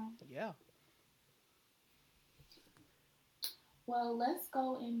 I'm down. Yeah. Well, let's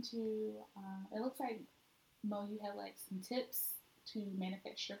go into. It looks like Mo, you have like some tips to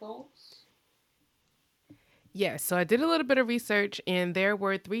manifest your goals. Yes, so I did a little bit of research and there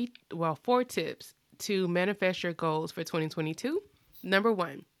were 4 tips to manifest your goals for 2022. Number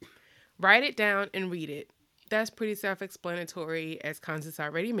 1, write it down and read it. That's pretty self-explanatory, as Constance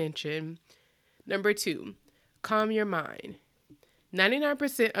already mentioned. Number 2, calm your mind.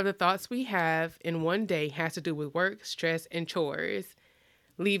 99% of the thoughts we have in one day has to do with work, stress, and chores,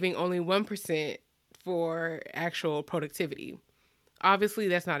 leaving only 1% for actual productivity. Obviously,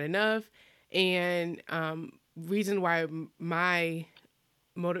 that's not enough. And reason why my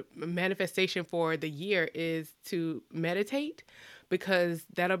manifestation for the year is to meditate, because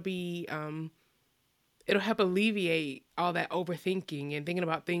that'll be it'll help alleviate all that overthinking and thinking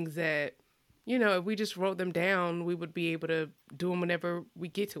about things that, if we just wrote them down, we would be able to do them whenever we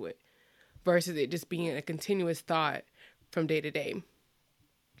get to it, versus it just being a continuous thought from day to day.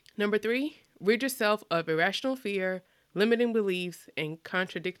 Number 3, rid yourself of irrational fear, limiting beliefs, and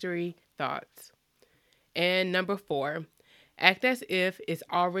contradictory thoughts. And number 4, act as if it's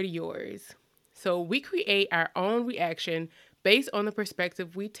already yours. So we create our own reaction based on the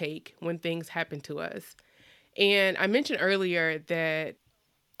perspective we take when things happen to us. And I mentioned earlier that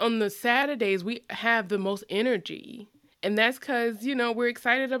on the Saturdays, we have the most energy. And that's because, we're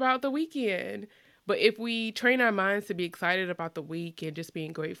excited about the weekend. But if we train our minds to be excited about the week and just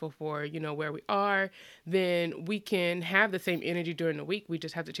being grateful for, where we are, then we can have the same energy during the week. We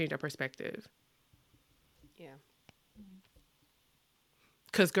just have to change our perspective. Yeah.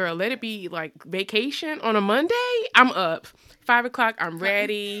 Because, girl, let it be like vacation on a Monday. I'm up. 5 o'clock, I'm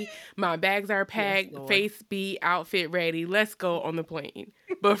ready. My bags are packed. Yes, Lord. Face beat, outfit ready. Let's go on the plane.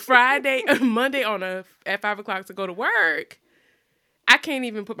 But Monday at 5 o'clock to go to work, I can't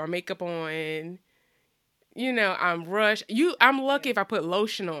even put my makeup on. I'm rushed. I'm lucky if I put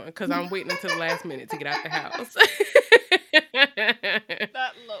lotion on, because I'm waiting until the last minute to get out the house.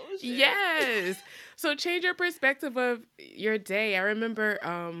 That lotion. Yes. So change your perspective of your day. I remember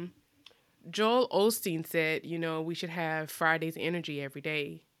Joel Osteen said, we should have Friday's energy every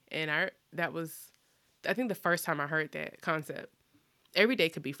day. And that was, I think, the first time I heard that concept. Every day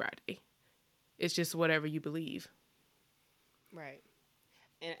could be Friday. It's just whatever you believe. Right.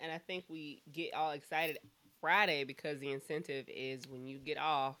 And I think we get all excited Friday because the incentive is when you get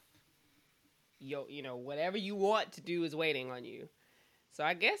off, whatever you want to do is waiting on you. So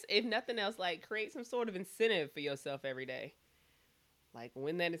I guess if nothing else, like, create some sort of incentive for yourself every day. Like,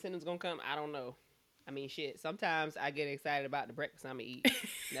 when that incentive's gonna come, I don't know. I mean, shit, sometimes I get excited about the breakfast I'm gonna eat.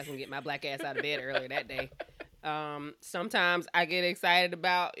 And that's gonna get my black ass out of bed earlier that day. Sometimes I get excited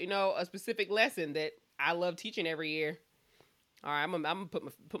about, a specific lesson that I love teaching every year. All right, I'm gonna put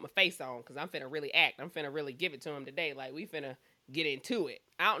my face on, because I'm finna really act. I'm finna really give it to him today. Like, we finna get into it.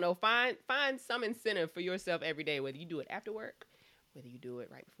 I don't know. Find some incentive for yourself every day, whether you do it after work, whether you do it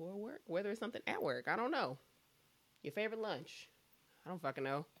right before work, whether it's something at work. I don't know. Your favorite lunch. I don't fucking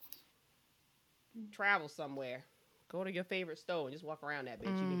know. Travel somewhere. Go to your favorite store and just walk around that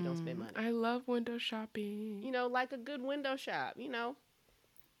bitch, even if you don't spend money. I love window shopping. Like a good window shop,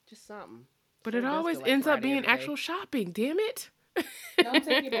 just something. But Sure it does always feel like ends up Friday being every day. actual shopping. Damn it. Don't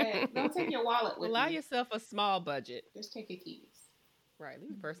take your bag. Don't take your wallet with Allow you. yourself a small budget. Just take your keys. Right, leave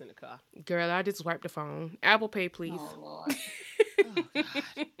the purse in the car. Girl, I just wiped the phone. Apple Pay, please. Oh Lord. Oh,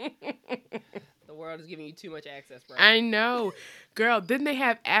 God. The world world is giving you too much access, bro. I know. Girl, didn't they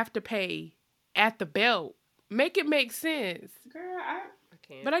have Afterpay at the belt? Make it make sense. Girl, I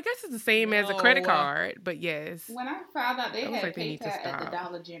can't. But I guess it's the same as a credit No. card. But yes. when I found out they I was had like, they need to PayPal at the stop.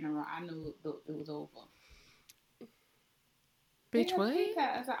 Dollar General, I knew it was over. Bitch, They had what?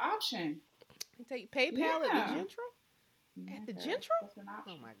 PayPal as an option. You take PayPal Yeah. at the Gentral? At the Gentral? That's an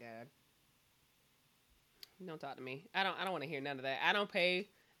option. Oh my god. Don't talk to me. I don't want to hear none of that. I don't pay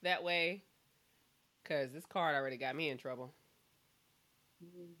that way because this card already got me in trouble.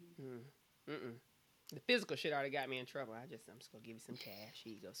 The physical shit already got me in trouble. I'm just gonna give you some cash.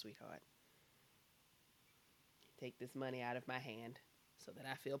 Here you go, sweetheart. Take this money out of my hand so that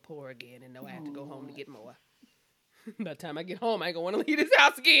I feel poor again and know I have to go home to get more. By the time I get home, I ain't gonna want to leave this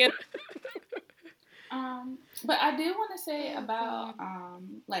house again. But I did want to say about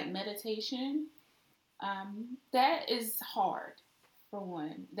like meditation. That is hard, for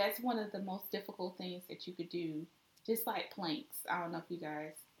one. That's one of the most difficult things that you could do. Just like planks. I don't know if you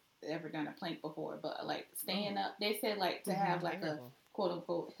guys ever done a plank before, but like staying up. They said like to have like a quote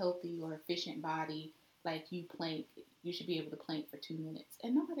unquote healthy or efficient body, like you plank, you should be able to plank for 2 minutes,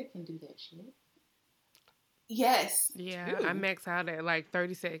 and nobody can do that shit. Yes. Yeah, I max out at like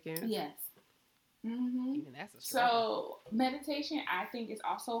 30 seconds. Yes. Mm-hmm. Even that's a struggle. So meditation, I think, is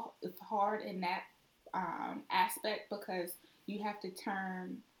also hard in that aspect because you have to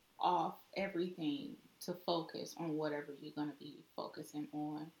turn off everything to focus on whatever you're going to be focusing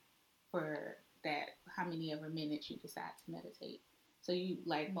on for that how many ever minutes you decide to meditate. So you,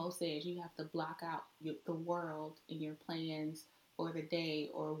 like Mo says, you have to block out the world and your plans for the day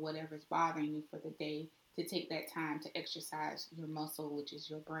or whatever's bothering you for the day to take that time to exercise your muscle, which is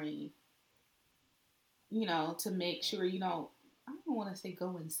your brain. You know, to make sure you don't, I don't want to say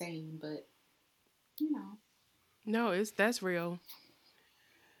go insane, but, you know. No, that's real.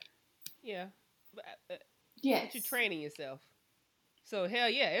 Yeah. Yes. But you're training yourself. So, hell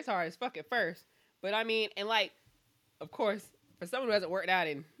yeah, it's hard as fuck at first. But, I mean, and like, of course, for someone who hasn't worked out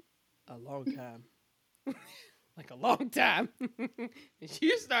in a long time, like a long time,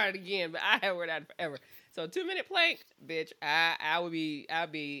 you started again, but I haven't worked out forever. So, 2-minute plank, bitch,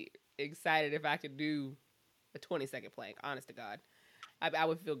 I'd be excited if I could do a 20-second plank, honest to God. I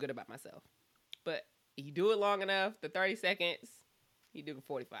would feel good about myself. But you do it long enough, the 30 seconds, you do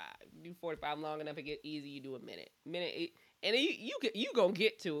 45. You do 45 long enough, it get easy, you do a minute. And you gonna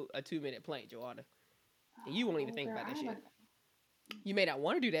get to a 2-minute plank, Joanna. And you won't even think about that shit. You may not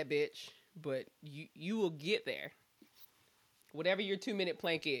want to do that, bitch, but you will get there. Whatever your 2-minute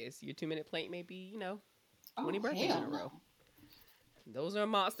plank is, your 2-minute plank may be, 20 burpees in a row. Those are a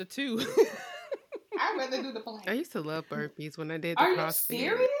monster too. I'd rather do the plank. I used to love burpees when I did the Are CrossFit. you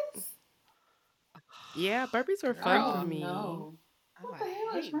serious? Yeah, burpees were fun for me. No. What the hell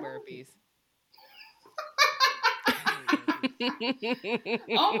I is hate wrong? burpees.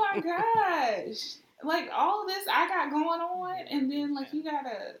 Oh my gosh. Like all this I got going on, and then like you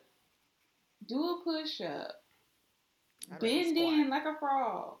gotta do a push up, bend in like a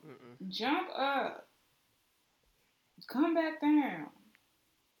frog, jump up, come back down.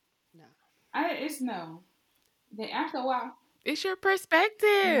 No. It's no. Then after a while, It's your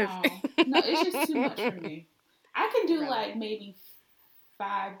perspective. no, it's just too much for me. I can do like maybe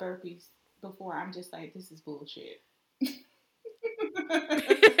 5 burpees before I'm just like, this is bullshit.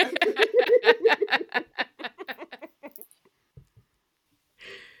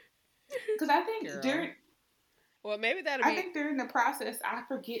 Because I think during the process I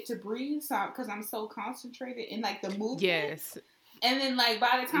forget to breathe, because I'm so concentrated in like the movement. Yes. And then like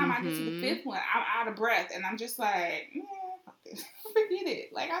by the time I get to the 5th one, I'm out of breath, and I'm just like, fuck this. Forget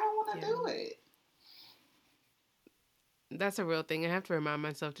it. Like I don't want to do it. That's a real thing. I have to remind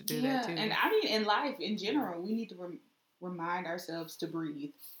myself to do that too. And I mean, in life in general, we need to remind ourselves to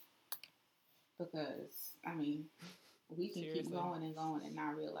breathe, because I mean, we can keep going and going and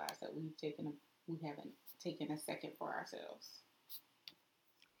not realize that we haven't taken a second for ourselves.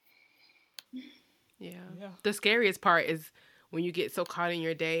 Yeah. The scariest part is when you get so caught in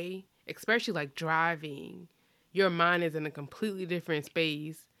your day, especially like driving, your mind is in a completely different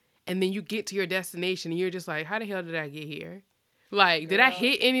space. And then you get to your destination and you're just like, how the hell did I get here? Like, did I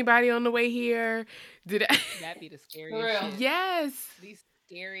hit anybody on the way here? That'd be the scariest shit. Yes. The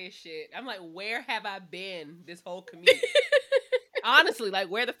scariest shit. I'm like, where have I been this whole commute? Honestly, like,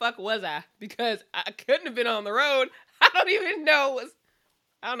 where the fuck was I? Because I couldn't have been on the road. I don't even know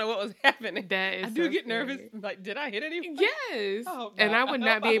what was happening. I do get nervous. Like, did I hit anyone? Yes. Oh, and I would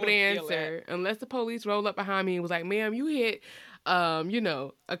not be able to feel answer unless the police rolled up behind me and was like, ma'am, you hit,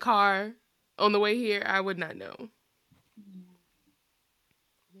 a car on the way here. I would not know.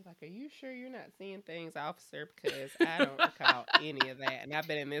 Be like, are you sure you're not seeing things, officer? Because I don't recall any of that. And I've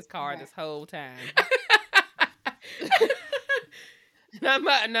been in this car this whole time. And I'm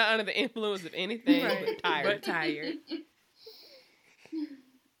not under the influence of anything but tired. But tired.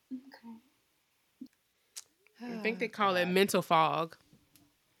 Okay. I think they call it mental fog.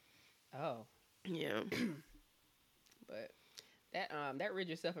 Oh. Yeah. But that rid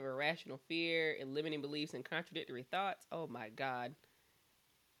yourself of irrational fear and limiting beliefs and contradictory thoughts. Oh my God.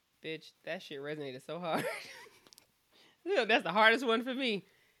 Bitch, that shit resonated so hard. That's the hardest one for me.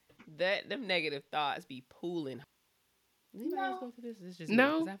 Them negative thoughts be pooling. Anybody else go through this? It's just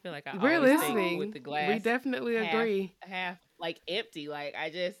no. Because I feel like I We're always listening. think with the glass. We definitely agree. Half like empty. Like I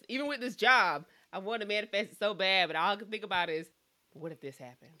just, even with this job, I want to manifest it so bad, but all I can think about is, what if this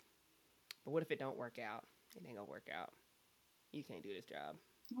happened? But what if it don't work out? It ain't gonna work out. You can't do this job.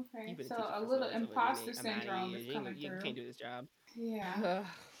 Okay, so a little imposter syndrome is coming through. You can't do this job. Yeah.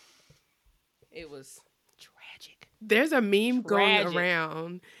 It was tragic. There's a meme going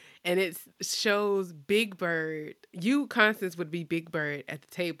around, and it shows Big Bird. You, Constance, would be Big Bird at the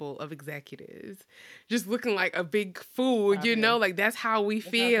table of executives, just looking like a big fool. Like that's how we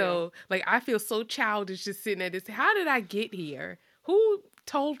feel. Like I feel so childish just sitting at this. How did I get here? Who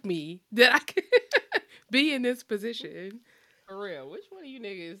told me that I could be in this position? For real, which one of you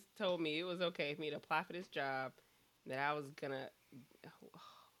niggas told me it was okay for me to apply for this job? That I was gonna.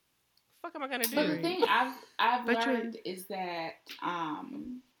 Fuck am I gonna do? But the thing I've learned is that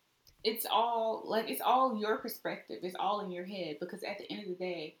it's all your perspective. It's all in your head, because at the end of the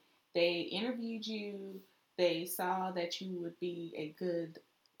day, they interviewed you. They saw that you would be a good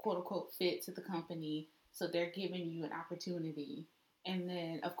quote unquote fit to the company, so they're giving you an opportunity. And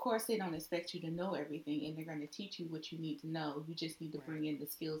then, of course, they don't expect you to know everything, and they're going to teach you what you need to know. You just need to bring in the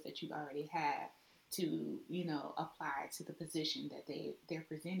skills that you already have to, apply to the position that they're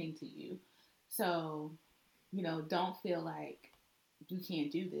presenting to you. So, don't feel like you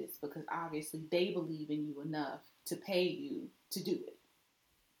can't do this, because obviously they believe in you enough to pay you to do it.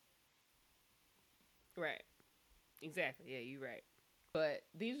 Right. Exactly. Yeah, you're right. But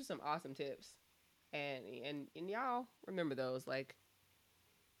these are some awesome tips. And y'all remember those, like,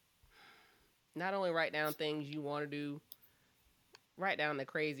 not only write down things you want to do, write down the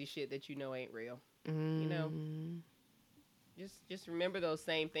crazy shit that ain't real. Just remember those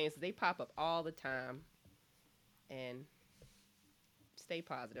same things. They pop up all the time. And stay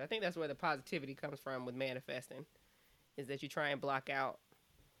positive. I think that's where the positivity comes from with manifesting, is that you try and block out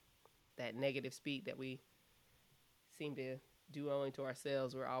that negative speak that we seem to do only to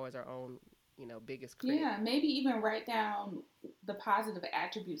ourselves. We're always our own biggest critic. Yeah, maybe even write down the positive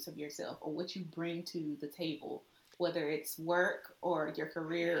attributes of yourself, or what you bring to the table, whether it's work or your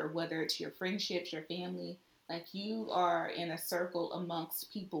career, or whether it's your friendships, your family. Like, you are in a circle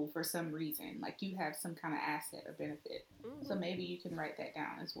amongst people for some reason. Like, you have some kind of asset or benefit. Mm-hmm. So maybe you can write that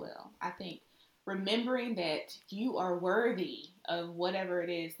down as well. I think remembering that you are worthy of whatever it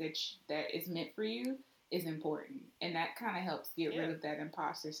is that is meant for you is important, and that kind of helps get rid of that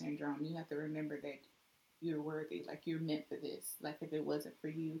imposter syndrome. You have to remember that you're worthy, like you're meant for this. Like, if it wasn't for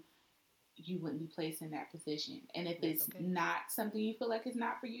you, you wouldn't be placed in that position. And if it's not something you feel like is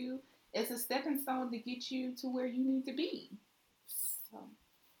not for you, it's a stepping stone to get you to where you need to be. So,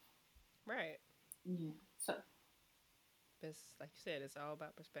 right, yeah. So, it's like you said, it's all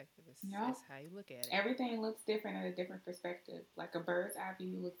about perspective. It's how you look at it. Everything looks different at a different perspective. Like, a bird's eye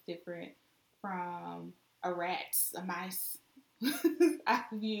view looks different from a mice eye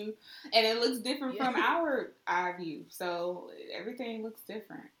view, and it looks different from our eye view. So everything looks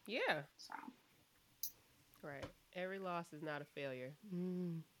different. Yeah. So. Right. Every loss is not a failure.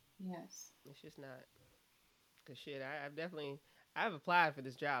 Yes. It's just not. Cause shit, I've applied for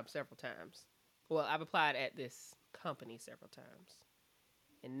this job several times. Well, I've applied at this company several times,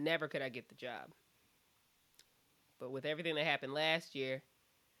 and never could I get the job. But with everything that happened last year,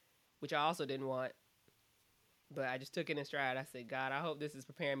 which I also didn't want, but I just took it in stride. I said, God, I hope this is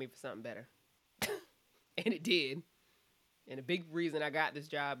preparing me for something better. And it did. And a big reason I got this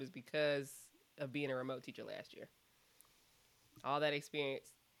job is because of being a remote teacher last year. All that experience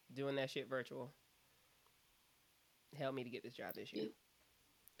doing that shit virtual helped me to get this job this year.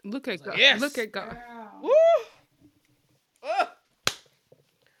 Look at God. Yes! Look at God. Wow. Woo!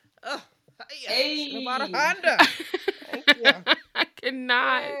 Hey! About a Honda. Thank you. I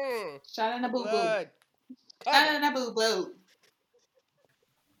cannot. Shot in a boo boo. Shot in a boo boo.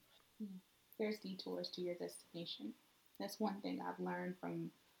 There's detours to your destination. That's one thing I've learned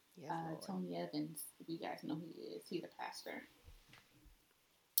from Tony Evans. If you guys know who he is, he's a pastor.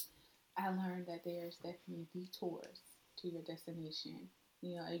 I learned that there's definitely detours to your destination.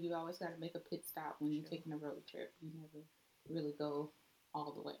 You know, you always got to make a pit stop when you're taking a road trip. You never really go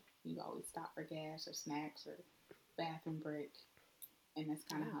all the way. You always stop for gas or snacks or bathroom break. And that's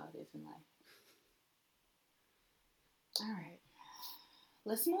kind of how it is in life. All right.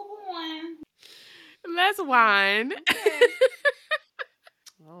 Let's move on. Let's whine. Okay.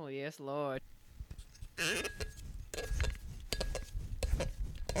 Oh, yes, Lord.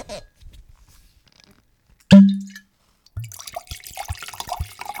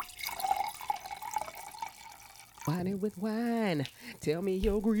 Whining with wine. Tell me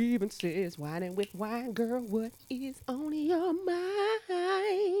your grievances. Whining with wine, girl. What is on your mind?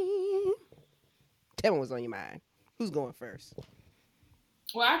 Tell me what's on your mind. Who's going first?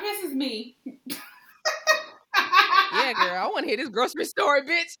 Well, I guess it's me. Yeah, girl. I want to hear this grocery story,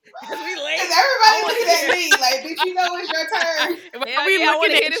 bitch. Because we late. Because everybody looking at me like, bitch, you know it's your turn. Hell we yeah, I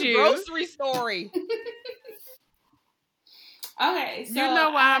want looking to hear at this you? grocery story. Okay, so You know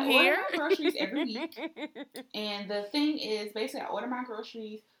why I'm I order here? my groceries every week. And the thing is, basically, I order my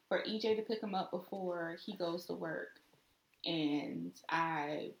groceries for EJ to pick them up before he goes to work. And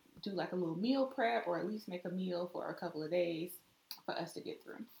I do like a little meal prep, or at least make a meal for a couple of days for us to get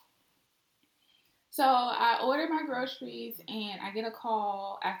through. So I order my groceries, and I get a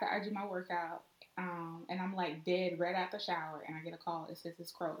call after I do my workout. And I'm like dead right out the shower, and I get a call. It says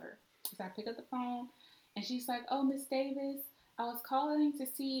it's Kroger. So I pick up the phone, and she's like, "Oh, Miss Davis, I was calling to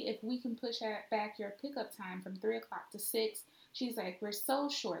see if we can push back your pickup time from 3 o'clock to 6. She's like, "We're so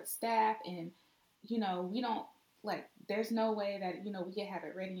short staffed, and we don't there's no way that we can have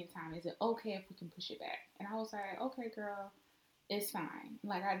it ready in time. Is it okay if we can push it back?" And I was like, "Okay, girl, it's fine."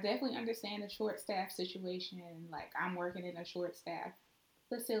 Like, I definitely understand the short staff situation. Like, I'm working in a short staff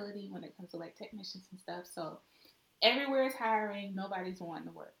facility when it comes to like technicians and stuff. So everywhere is hiring. Nobody's wanting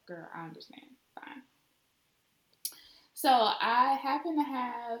to work. Girl, I understand. Fine. So I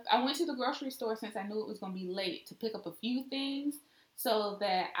went to the grocery store since I knew it was going to be late to pick up a few things so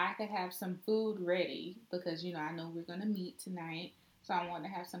that I could have some food ready because, I know we're going to meet tonight. So I wanted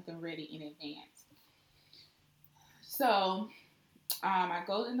to have something ready in advance. So I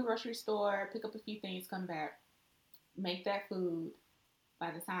go in the grocery store, pick up a few things, come back, make that food.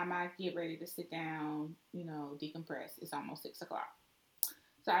 By the time I get ready to sit down, decompress, it's almost 6 o'clock.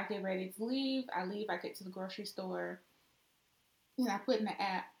 So I get ready to leave. I get to the grocery store. And I put in the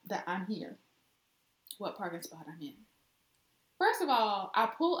app that I'm here, what parking spot I'm in. First of all, I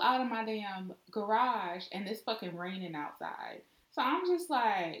pull out of my damn garage and it's fucking raining outside. So I'm just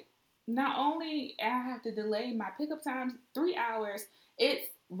like, not only I have to delay my pickup times 3 hours, it's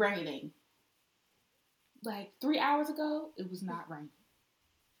raining. Like 3 hours ago, it was not raining.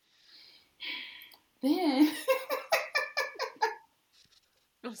 Then...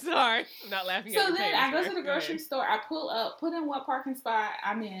 I'm sorry. I'm not laughing at So then I go to the grocery store. I pull up, put in what parking spot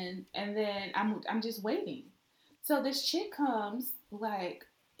I'm in, and then I'm just waiting. So this chick comes, like,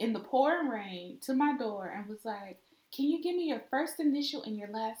 in the pouring rain to my door and was like, "Can you give me your first initial and your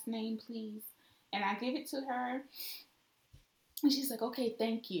last name, please?" And I give it to her. And she's like, "Okay,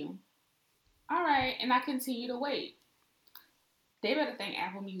 thank you." All right. And I continue to wait. They better thank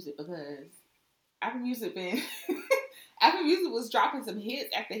Apple Music because Apple Music been... Apple Music was dropping some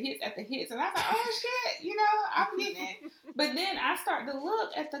hits after hits after hits. And I was like, oh, shit, I'm getting it. But then I start to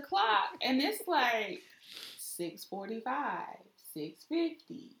look at the clock, and it's like 6:45,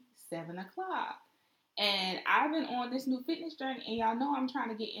 6:50, 7 o'clock. And I've been on this new fitness journey, and y'all know I'm trying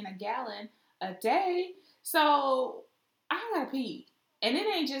to get in a gallon a day. So I got to pee. And it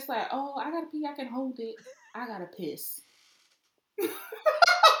ain't just like, oh, I got to pee, I can hold it. I got to piss.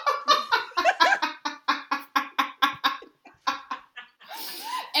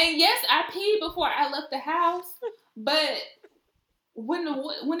 And yes, I peed before I left the house, but when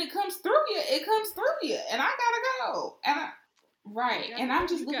it comes through you, it comes through you, and I gotta go. And I'm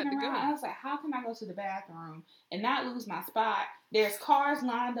just looking around. I was like, how can I go to the bathroom and not lose my spot? There's cars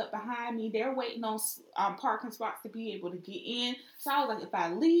lined up behind me. They're waiting on parking spots to be able to get in. So I was like, if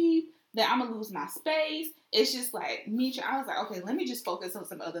I leave, then I'm gonna lose my space. It's just like me. I was like, okay, let me just focus on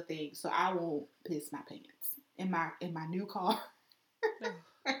some other things so I won't piss my pants in my new car.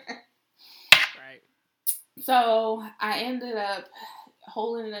 Right. So I ended up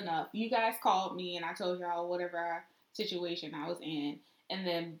holding it enough. You guys called me and I told y'all whatever situation I was in. And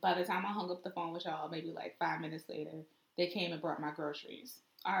then by the time I hung up the phone with y'all, maybe like 5 minutes later, they came and brought my groceries.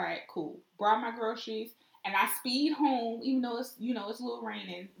 All right, cool. Brought my groceries and I speed home, even though it's, it's a little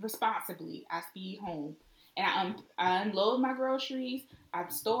raining, responsibly. I speed home and I unload my groceries.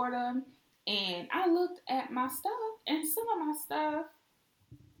 I've stored them and I looked at my stuff and some of my stuff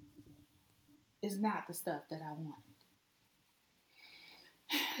is not the stuff that I wanted.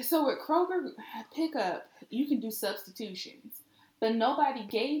 So with Kroger pickup, you can do substitutions, but nobody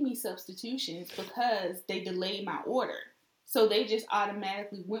gave me substitutions because they delayed my order. So they just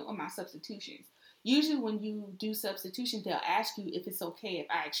automatically went with my substitutions. Usually when you do substitutions, they'll ask you if it's okay if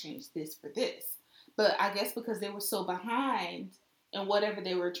I exchange this for this. But I guess because they were so behind in whatever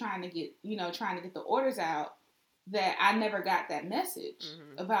they were trying to get, trying to get the orders out, that I never got that message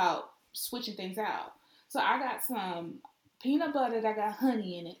about switching things out. So I got some peanut butter that got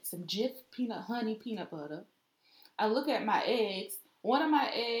honey in it, some Jif honey peanut butter. I look at my eggs. One of my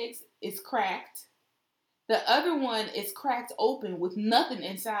eggs is cracked. The other one is cracked open with nothing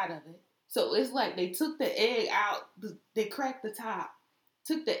inside of it. So it's like they took the egg out. They cracked the top,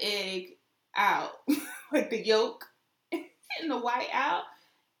 took the egg out, like the yolk and the white out,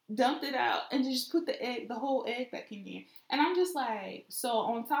 dumped it out, and just put the whole egg back in there. And I'm just like, so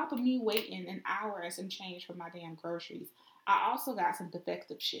on top of me waiting an hour and some change for my damn groceries, I also got some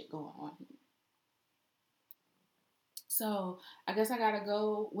defective shit going on here. So I guess I gotta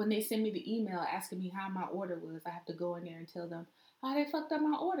go, when they send me the email asking me how my order was, I have to go in there and tell them, oh, they fucked up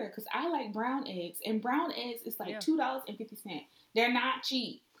my order. Because I like brown eggs. And brown eggs is like $2.50. They're not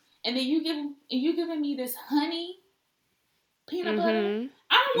cheap. And then you giving me this honey peanut butter.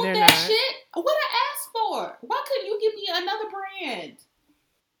 I don't want that shit. What I asked for? Why couldn't you give me another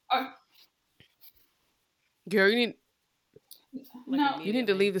brand? Girl, you need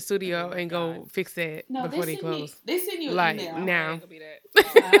to leave the Oh studio and go fix that before they close. They send you an email. Now.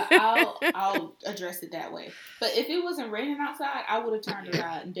 I'll address it that way. But if it wasn't raining outside, I would have turned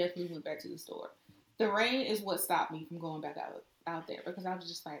around and definitely went back to the store. The rain is what stopped me from going back out there, because I was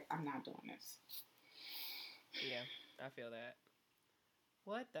just like, I'm not doing this. Yeah, I feel that.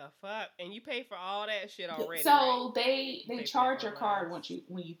 What the fuck? And you pay for all that shit already? So right? they charge your card when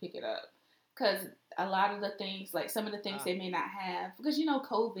you pick it up, because a lot of the things, like some of the things they may not have, because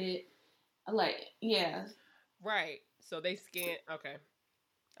COVID, right. So they scan. Okay,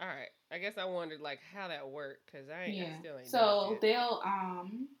 all right. I guess I wondered how that worked, because I still ain't. So they'll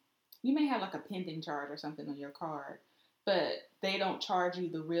you may have like a pending charge or something on your card, but they don't charge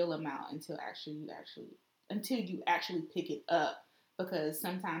you the real amount until you actually pick it up, because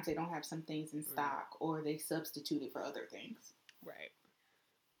sometimes they don't have some things in stock or they substitute it for other things. Right.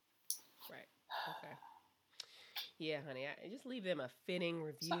 Okay. Yeah, honey. I just leave them a fitting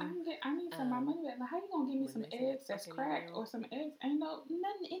review. So I need some of my money back. Like, how you gonna give me some eggs that's cracked or some eggs? Ain't nothing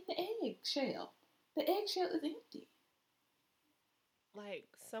in the egg shell. The egg shell is empty. Like,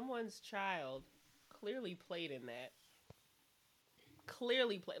 someone's child clearly played in that.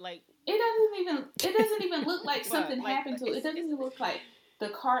 Like, it doesn't even look like something happened to it. It doesn't even look like the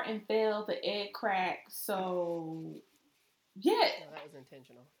carton fell, the egg cracked. So yeah, no, that was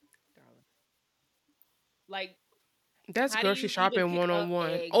intentional, darling. Like, that's grocery shopping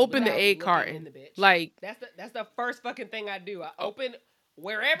 101. Open the egg carton. Like, that's the first fucking thing I do. I open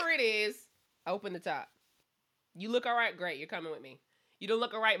wherever it is. I open the top. You look all right, great. You're coming with me. You don't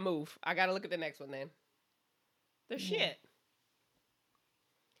look all right, move. I gotta look at the next one then. The shit.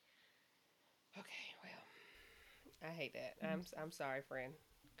 Okay, well, I hate that. I'm sorry, friend,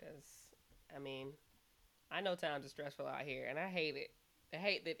 because I know times are stressful out here, and I hate it. I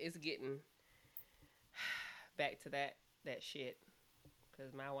hate that it's getting back to that shit,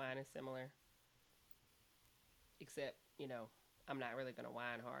 because my wine is similar, except I'm not really gonna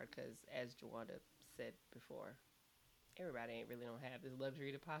whine hard, because as Jawanda said before, everybody ain't really don't have this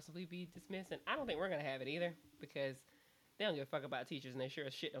luxury to possibly be dismissed, and I don't think we're gonna have it either, because they don't give a fuck about teachers, and they sure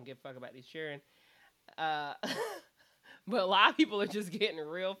as shit don't give a fuck about these children. But a lot of people are just getting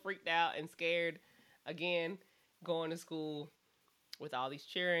real freaked out and scared again, going to school with all these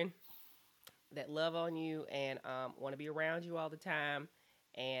children that love on you and want to be around you all the time,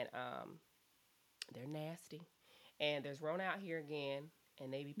 and they're nasty, and there's Rona out here again,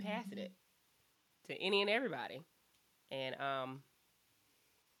 and they be passing it to any and everybody, and I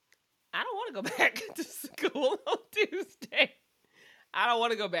don't want to go back to school on Tuesday. I don't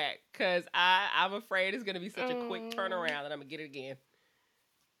want to go back, because I'm afraid it's going to be such a quick turnaround that I'm going to get it again,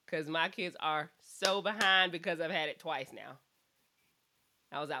 because my kids are so behind, because I've had it twice now.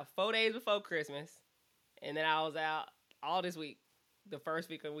 I was out 4 days before Christmas, and then I was out all this week, the first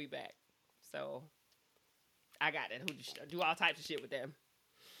week of the week back. So I got to do all types of shit with them.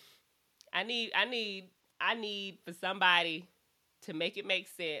 I need for somebody to make it make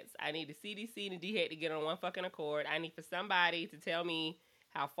sense. I need the CDC and the DHEC to get on one fucking accord. I need for somebody to tell me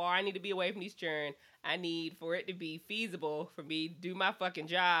how far I need to be away from these children. I need for it to be feasible for me to do my fucking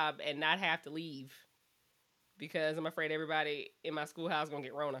job and not have to leave, because I'm afraid everybody in my schoolhouse is going to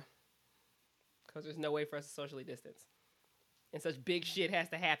get Rona, because there's no way for us to socially distance. and such big shit has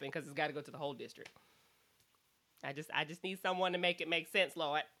to happen because it's got to go to the whole district. I just need someone to make it make sense,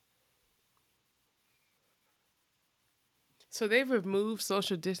 Lord. So they've removed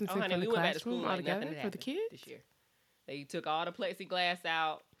social distancing from the classroom altogether for the kids this year. They took all the plexiglass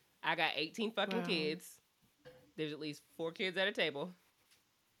out. I got 18 fucking kids. There's at least 4 kids at a table.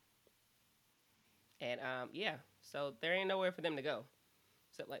 And yeah, so there ain't nowhere for them to go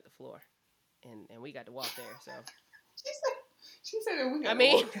except like the floor, and we got to walk there. So she said that we got. I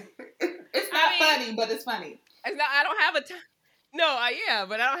mean, it's not funny, but it's funny. It's not. I don't have a.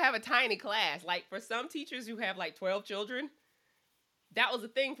 But I don't have a tiny class. Like for some teachers who have like 12 children, that was a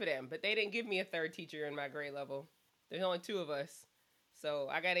thing for them. But they didn't give me a third teacher in my grade level. There's only 2 of us, so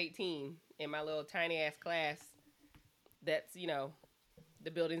I got 18 in my little tiny ass class. That's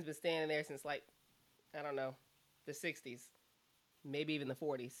the building's been standing there since like, I don't know, the 60s, maybe even the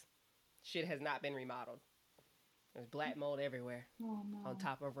 40s. Shit has not been remodeled. There's black mold everywhere on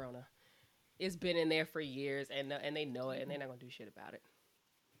top of Rona. It's been in there for years, and they know it, and they're not going to do shit about it.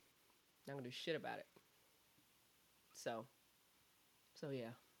 Not going to do shit about it. So yeah.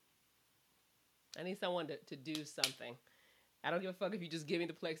 I need someone to do something. I don't give a fuck if you just give me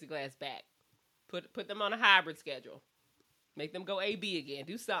the plexiglass back. Put them on a hybrid schedule. Make them go A/B again.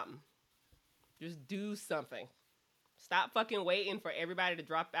 Do something. Just do something. Stop fucking waiting for everybody to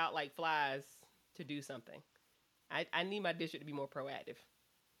drop out like flies to do something. I need my district to be more proactive.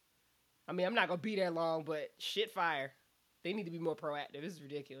 I mean, I'm not going to be there long, but shit fire. They need to be more proactive. This is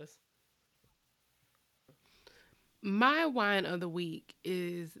ridiculous. My wine of the week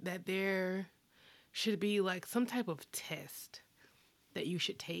is that there should be like some type of test that you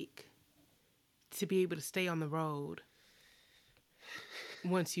should take to be able to stay on the road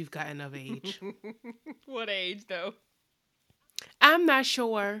once you've gotten of age. What age, though? I'm not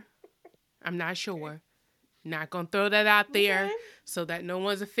sure. Not going to throw that out there so that no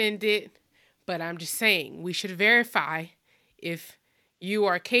one's offended. But I'm just saying we should verify if you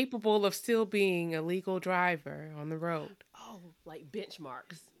are capable of still being a legal driver on the road. Oh, like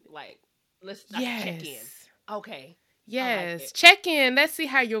benchmarks. Like, let's check in. Okay. Yes. Like check in. Let's see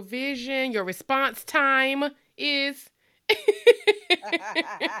how your vision, your response time is.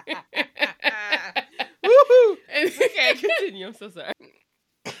 Woohoo! Okay, continue. I'm so sorry.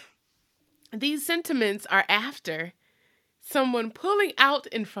 These sentiments are after someone pulling out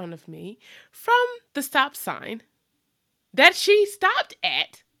in front of me from the stop sign that she stopped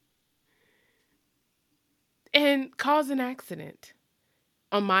at and caused an accident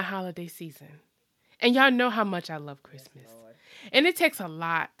on my holiday season. And y'all know how much I love Christmas. Yes, and it takes a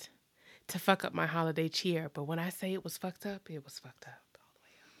lot to fuck up my holiday cheer. But when I say it was fucked up, it was fucked up all the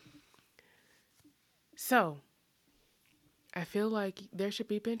way up. So, I feel like there should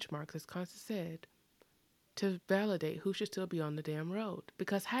be benchmarks, as Constance said, to validate who should still be on the damn road.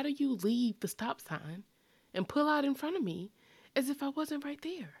 Because how do you leave the stop sign and pull out in front of me as if I wasn't right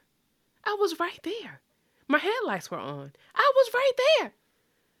there? I was right there. My headlights were on. I was right there.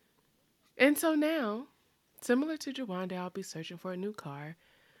 And so now, similar to Jawanda, I'll be searching for a new car.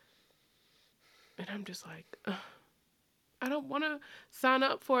 And I'm just like, I don't want to sign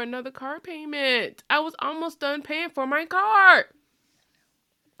up for another car payment. I was almost done paying for my car.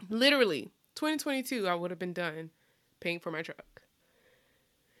 Literally, 2022, I would have been done paying for my truck.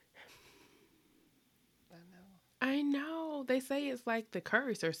 I know. They say it's like the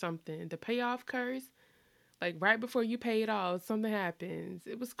curse or something. The payoff curse. Like right before you pay it off, something happens.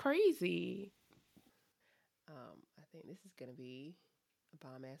 It was crazy. I think this is going to be a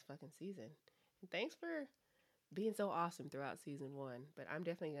bomb-ass fucking season. And thanks for being so awesome throughout season 1. But I'm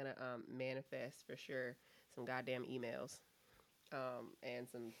definitely going to manifest for sure some goddamn emails and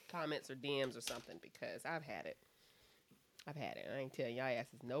some comments or DMs or something because I've had it. I ain't telling y'all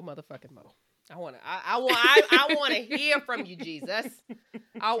asses no motherfucking more. I want to hear from you, Jesus.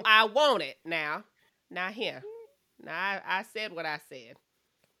 I want it now. Now here. Now I said what I said.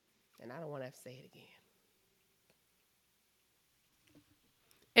 And I don't want to have to say it again.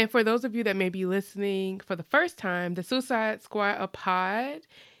 And for those of you that may be listening for the first time, the Suicide Squad a Pod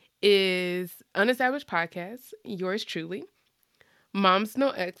is Unestablished Podcast, yours truly. Mom's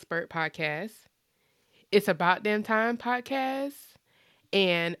No Expert Podcast. It's About Damn Time Podcast.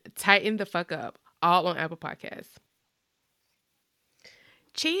 And Tighten the Fuck Up, all on Apple Podcasts.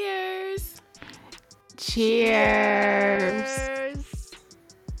 Cheers! Cheers!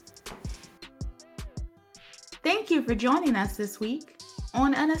 Thank you for joining us this week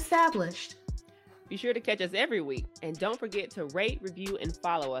on Unestablished. Be sure to catch us every week. And don't forget to rate, review, and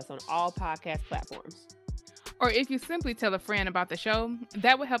follow us on all podcast platforms. Or if you simply tell a friend about the show,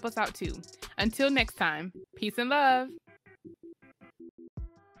 that would help us out too. Until next time, peace and love.